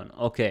colon.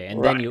 Okay,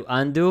 and then Right. you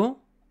undo.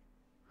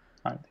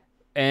 Find.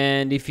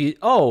 And if you,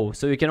 oh,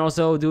 so you can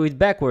also do it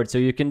backwards. So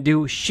you can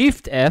do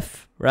Shift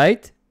F,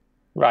 right?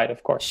 Right,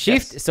 of course.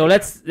 Shift. Yes. So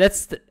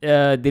let's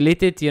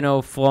delete it, you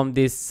know, from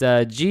this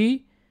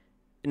G,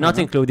 not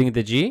including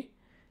the G,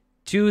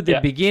 to the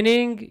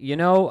beginning, you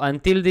know,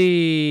 until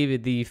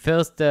the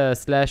first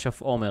slash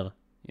of Omer,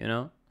 you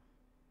know.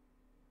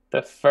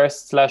 The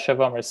first slash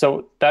of Omer.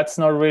 So that's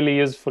not really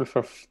useful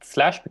for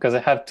slash because I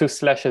have two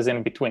slashes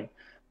in between.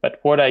 But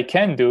what I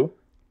can do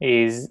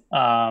is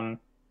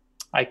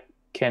I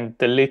can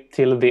delete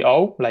till the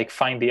O, like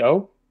find the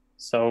O.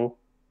 So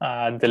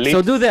delete.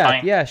 So do that.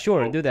 Find Yeah,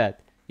 sure, O. do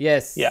that.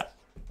 Yes. Yeah.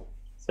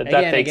 So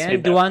that takes me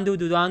do there. undo,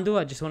 do undo.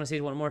 I just want to say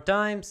it one more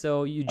time.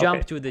 So you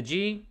jump to the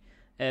G,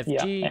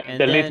 FG, and and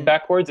delete then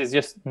backwards is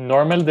just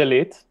normal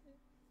delete.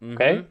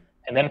 Okay.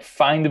 And then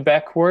find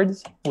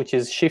backwards, which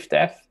is Shift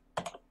F,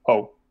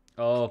 O.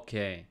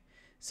 Okay.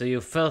 So you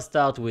first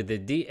start with the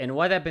D, and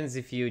what happens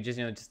if you just,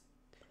 you know, just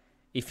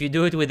if you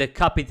do it with a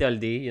capital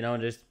D, you know,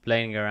 just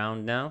playing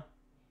around now?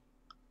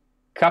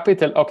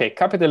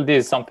 Capital D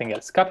is something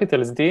else.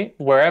 Capital D,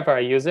 wherever I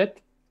use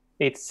it,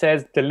 it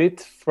says delete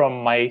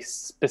from my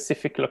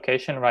specific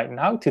location right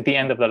now to the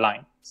end of the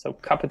line. So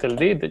capital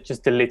D, that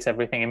just deletes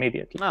everything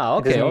immediately. Ah,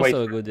 okay,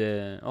 also a good,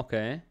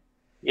 okay.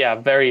 Yeah,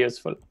 very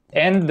useful.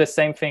 And the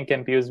same thing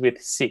can be used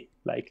with C,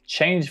 like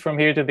change from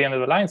here to the end of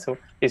the line. So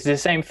it's the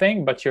same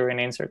thing, but you're in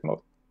insert mode.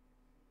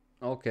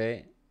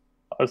 Okay.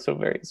 Also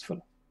very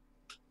useful.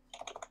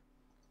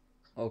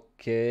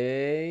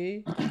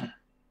 Okay.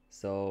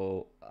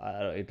 So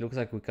it looks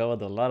like we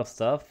covered a lot of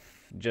stuff.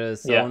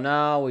 Just so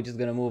now we're just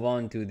gonna move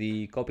on to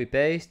the copy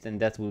paste, and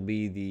that will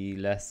be the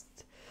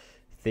last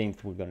thing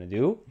we're gonna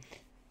do.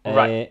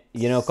 Right.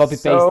 You know, copy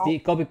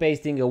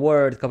pasting a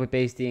word, copy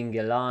pasting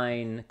a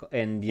line,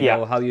 and you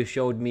know how you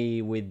showed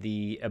me with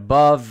the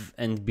above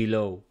and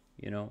below,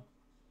 you know.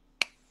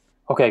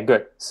 Okay,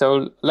 good.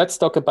 So let's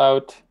talk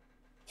about,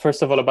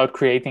 first of all, about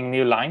creating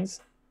new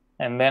lines,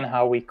 and then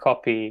how we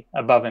copy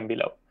above and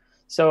below.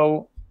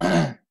 So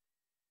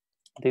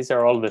these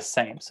are all the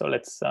same. So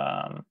let's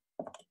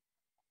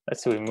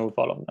remove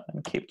all of them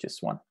and keep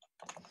just one.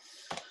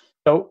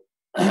 So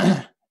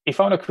if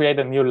I want to create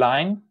a new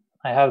line,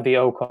 I have the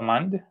O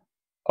command.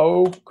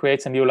 O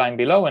creates a new line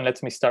below and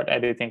lets me start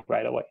editing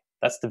right away.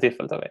 That's the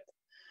default of it.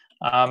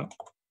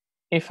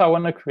 If I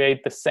want to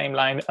create the same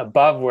line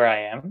above where I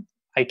am,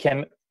 I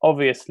can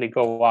obviously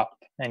go up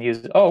and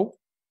use O,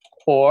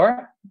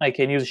 or I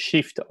can use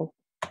Shift O,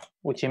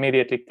 which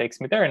immediately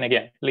takes me there. And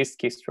again, least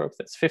keystrokes,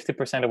 that's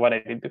 50% of what I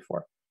did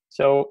before.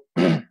 So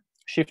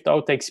Shift O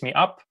takes me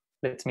up,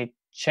 lets me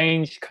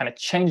change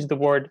the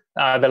word,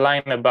 the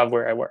line above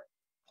where I were.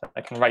 So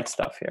I can write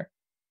stuff here.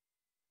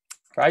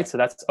 Right, so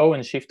that's O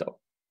and Shift O.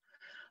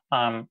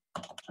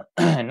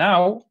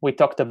 Now we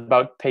talked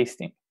about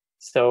pasting.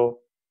 So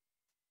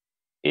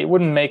it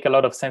wouldn't make a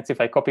lot of sense if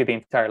I copy the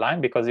entire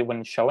line because it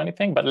wouldn't show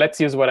anything. But let's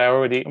use what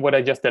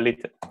I just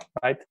deleted.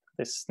 Right,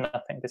 this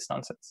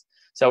nonsense.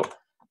 So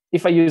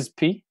if I use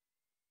P,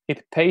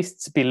 it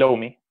pastes below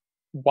me.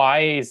 Why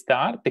is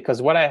that?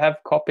 Because what I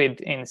have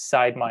copied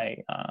inside my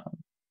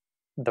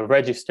the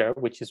register,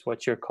 which is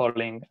what you're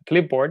calling a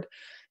clipboard,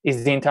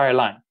 is the entire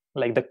line,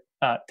 like the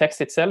text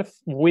itself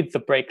with the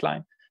break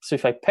line. So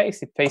if I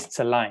paste, it pastes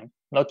a line,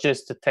 not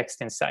just the text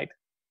inside,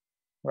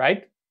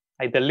 right?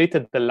 I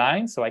deleted the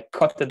line, so I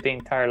cut the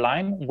entire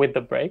line with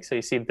the break. So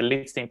you see it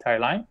deletes the entire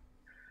line.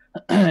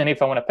 And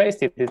if I want to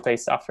paste it, it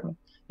pastes after me.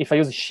 If I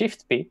use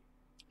Shift P,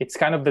 it's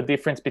kind of the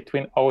difference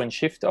between O and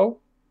Shift O.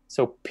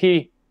 So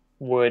P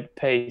would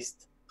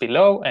paste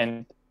below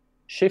and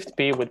Shift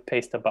P would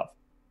paste above.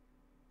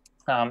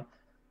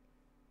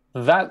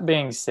 That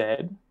being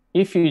said,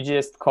 if you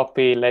just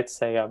copy, let's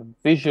say,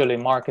 visually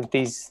mark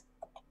these,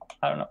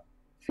 I don't know,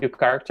 few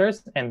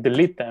characters and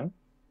delete them,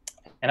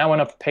 and I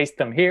want to paste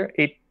them here,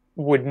 it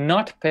would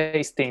not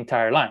paste the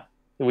entire line.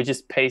 It would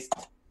just paste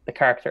the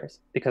characters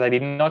because I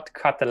did not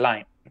cut the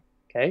line.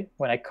 Okay,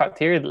 when I cut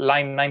here,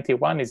 line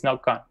 91 is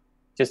not gone,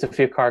 just a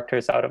few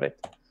characters out of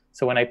it.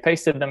 So when I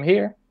pasted them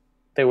here,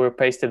 they were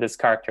pasted as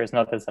characters,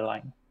 not as a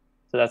line.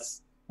 So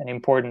that's an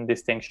important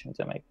distinction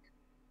to make.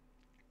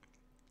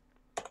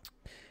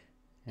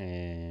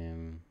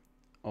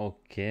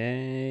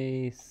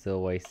 Okay,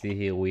 so I see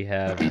here we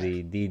have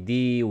the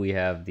DD, we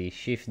have the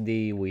Shift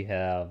D, we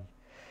have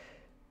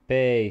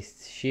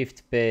paste,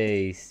 Shift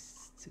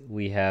paste,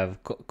 we have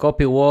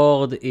copy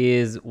word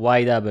is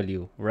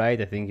YW,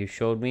 right? I think you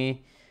showed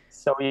me.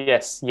 So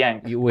yes,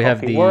 yank. We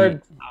have the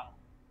word.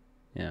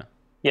 Yeah.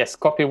 Yes,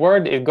 copy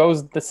word. It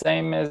goes the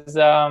same as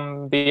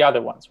the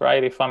other ones,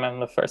 right? If I'm in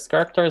the first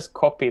characters,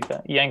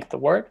 yank the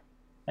word,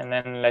 and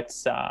then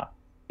let's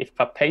if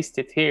I paste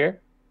it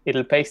here,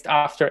 it'll paste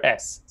after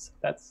S. So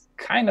that's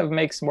kind of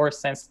makes more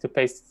sense to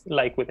paste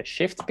like with a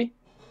Shift P.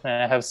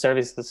 And I have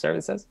services.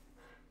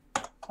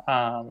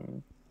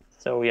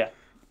 So yeah.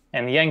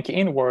 And yank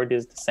inward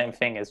is the same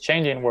thing as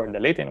change inward,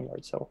 delete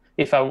inward. So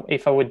if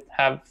I would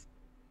have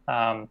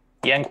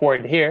yank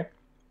word here,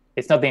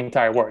 it's not the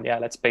entire word. Yeah,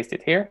 let's paste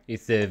it here.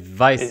 It's the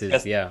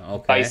vices, yeah,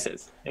 okay.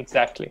 Vices,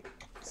 exactly.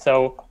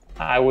 So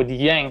I would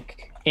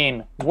yank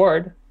in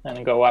word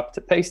and go up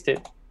to paste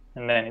it,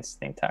 and then it's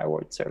the entire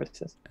word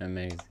services.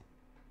 Amazing.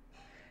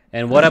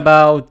 And what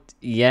about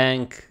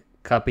yank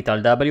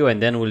capital W?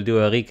 And then we'll do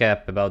a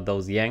recap about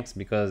those yanks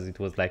because it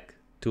was like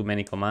too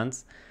many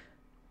commands.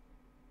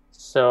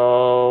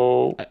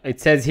 So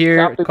it says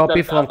here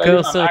copy from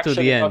cursor to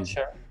the end.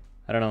 Sure.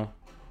 I don't know.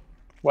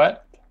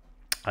 What?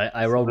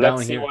 I wrote down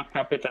let's here. see what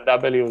capital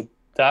W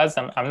does.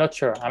 I'm not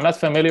sure. I'm not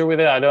familiar with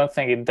it. I don't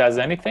think it does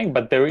anything,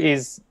 but there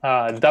is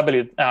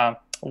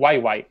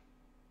YY,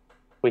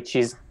 which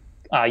is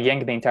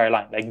yank the entire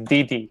line. Like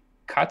DD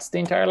cuts the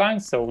entire line,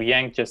 so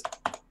yank just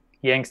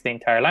yanks the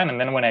entire line, and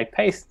then when I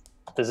paste,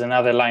 there's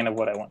another line of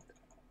what I want.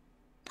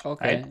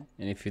 Okay, right?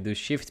 And if you do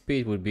Shift P,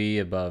 it would be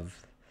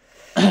above.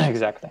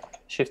 Exactly.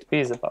 Shift P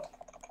is above.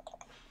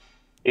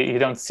 You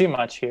don't see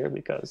much here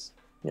because,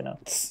 you know.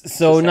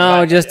 So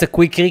now just a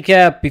quick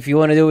recap. If you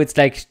want to do, it's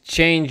like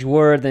change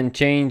word and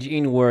change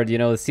in word, you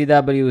know,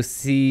 CW,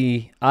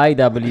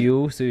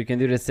 CIW. So you can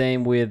do the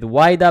same with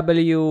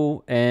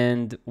YW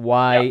and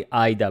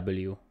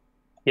YIW.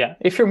 Yeah,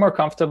 if you're more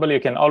comfortable,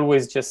 you can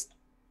always just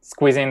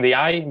squeeze in the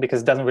I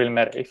because it doesn't really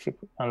matter. If you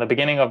on the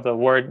beginning of the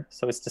word,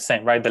 so it's the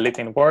same, right? Delete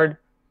in word,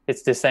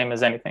 it's the same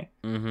as anything.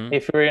 Mm-hmm.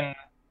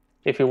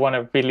 If you want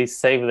to really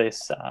save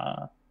this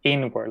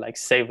inward, like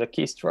save the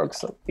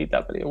keystrokes of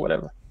DW or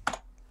whatever.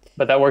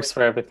 But that works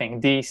for everything.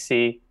 D,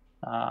 C,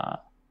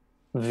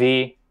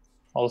 V,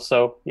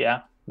 also,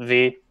 yeah,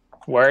 V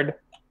word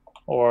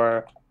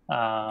or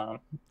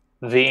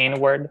V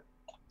inward,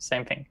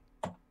 same thing.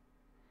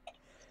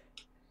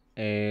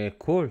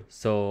 Cool.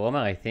 So,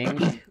 Omar, I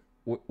think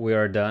we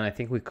are done. I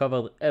think we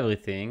covered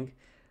everything.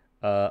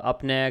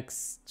 Up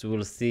next,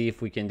 we'll see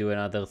if we can do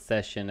another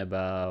session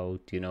about,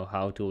 you know,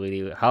 how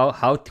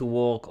to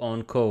work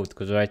on code,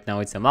 because right now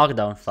it's a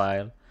markdown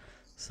file.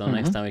 So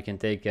next time we can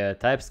take a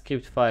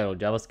TypeScript file or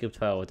JavaScript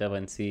file or whatever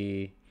and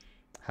see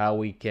how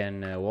we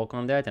can work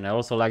on that. And I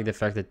also like the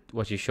fact that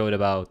what you showed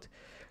about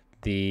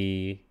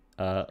the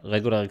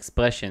regular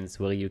expressions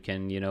where you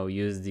can, you know,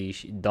 use the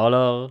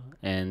dollar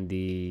and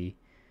the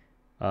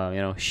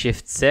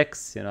shift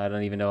 6, you know, I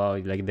don't even know how,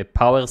 like the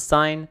power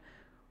sign,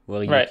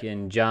 where you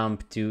can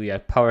jump to,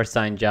 power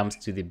sign jumps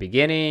to the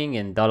beginning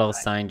and dollar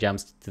sign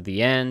jumps to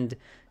the end,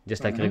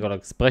 just like regular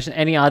expression.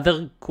 Any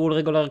other cool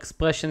regular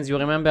expressions you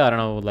remember? I don't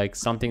know, like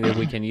something that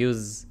we can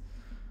use,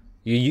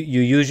 you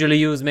usually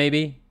use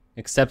maybe,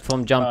 except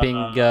from jumping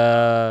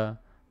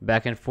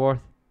back and forth?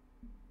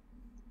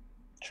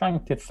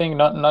 Trying to think,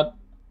 not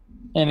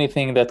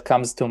anything that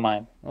comes to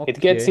mind. Okay. It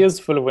gets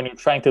useful when you're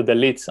trying to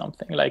delete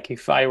something. Like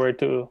if I were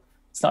to,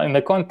 it's not in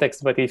the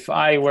context, but if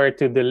I were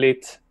to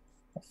delete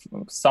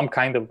some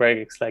kind of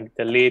regex, like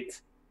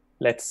delete,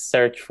 let's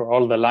search for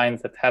all the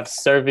lines that have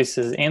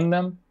services in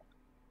them.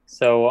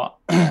 So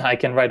I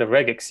can write a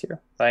regex here,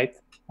 right?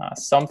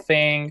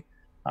 Something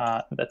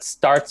that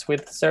starts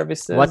with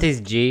services. What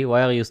is G?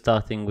 Why are you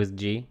starting with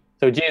G?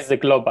 So G is the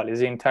global, is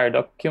the entire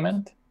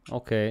document.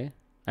 Okay.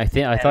 I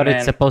thought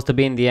it's supposed to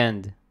be in the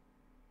end.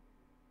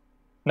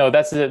 No,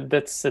 that's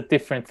a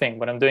different thing.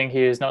 What I'm doing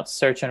here is not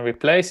search and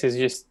replace. It's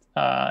just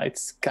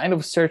it's kind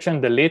of search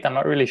and delete. I'm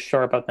not really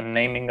sure about the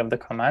naming of the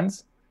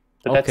commands.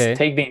 But let's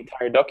take the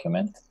entire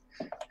document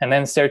and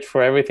then search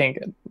for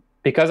everything.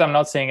 Because I'm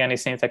not seeing any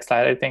syntax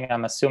highlighting,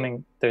 I'm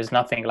assuming there's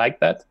nothing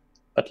like that.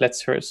 But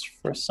let's search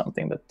for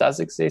something that does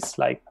exist,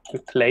 like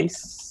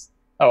replace.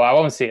 Oh, I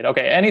won't see it.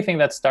 Okay, anything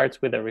that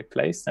starts with a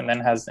replace and then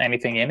has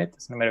anything in it,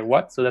 no matter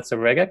what. So that's a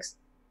regex.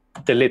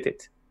 Delete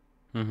it.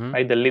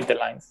 Right? Delete the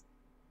lines.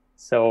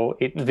 So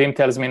Vim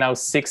tells me now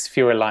 6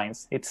 fewer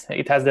lines.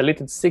 It has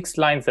deleted 6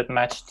 lines that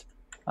matched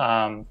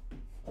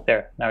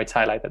there. Now it's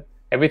highlighted.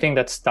 Everything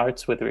that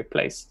starts with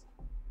replace.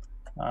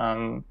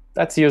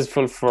 That's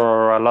useful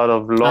for a lot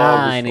of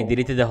logs. And it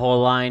deleted the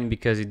whole line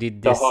because you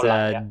did this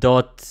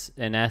dot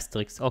and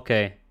asterisk.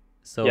 Okay.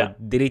 So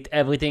delete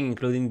everything,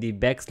 including the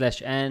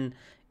 \n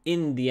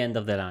in the end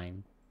of the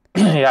line.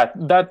 Yeah,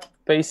 that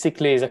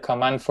basically is a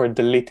command for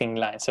deleting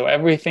lines. So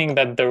everything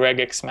that the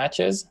regex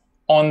matches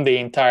on the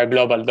entire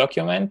global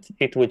document,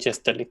 it would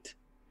just delete.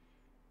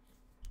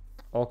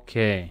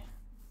 Okay.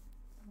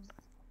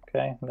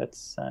 Okay,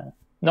 that's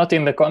not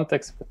in the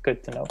context, but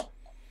good to know.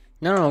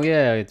 No,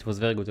 yeah, it was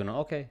very good to know.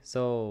 Okay,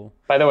 so...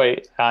 By the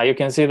way, you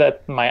can see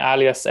that my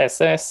alias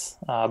SS,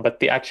 but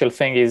the actual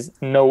thing is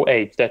no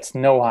age. That's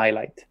no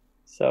highlight.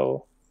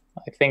 So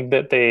I think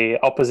that the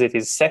opposite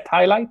is set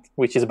highlight,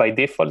 which is by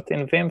default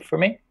in Vim for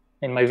me,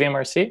 in my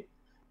vimrc.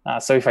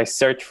 So if I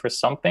search for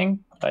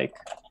something like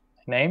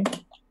name,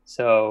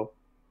 so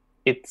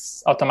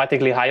it's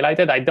automatically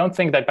highlighted. I don't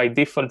think that by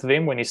default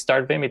Vim, when you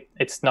start Vim,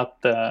 it's not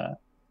the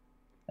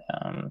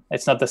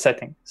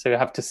setting. So you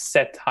have to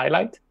set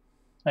highlight,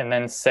 and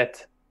then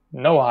set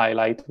no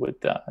highlight would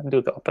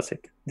do the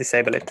opposite,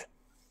 disable it.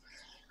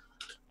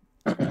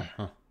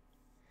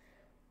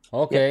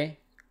 Okay,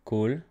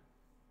 Cool.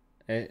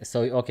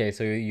 So okay,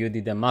 so you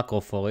did a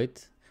macro for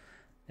it.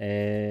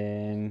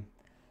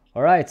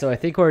 All right, so I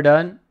think we're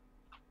done,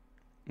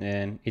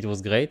 and it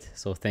was great.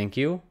 So thank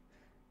you,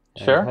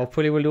 and Sure.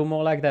 hopefully we'll do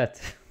more like that.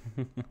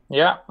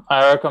 Yeah,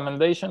 a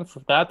recommendation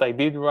for that. I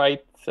did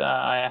write.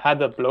 I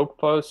had a blog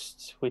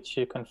post which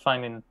you can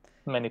find in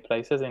many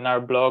places in our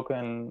blog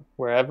and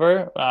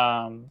wherever,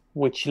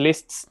 which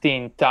lists the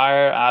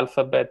entire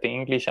alphabet, the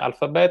English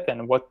alphabet,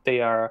 and what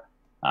they are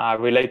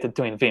related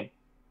to in Vim.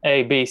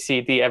 A, B,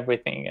 C, D,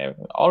 everything.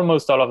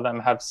 Almost all of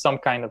them have some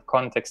kind of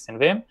context in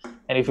Vim,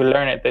 and if you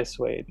learn it this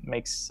way, it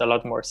makes a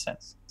lot more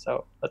sense.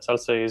 So that's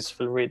also a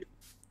useful read.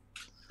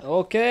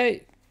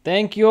 Okay,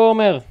 thank you,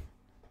 Omer.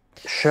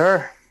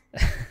 Sure.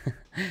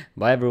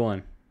 Bye,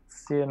 everyone.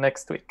 See you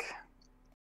next week.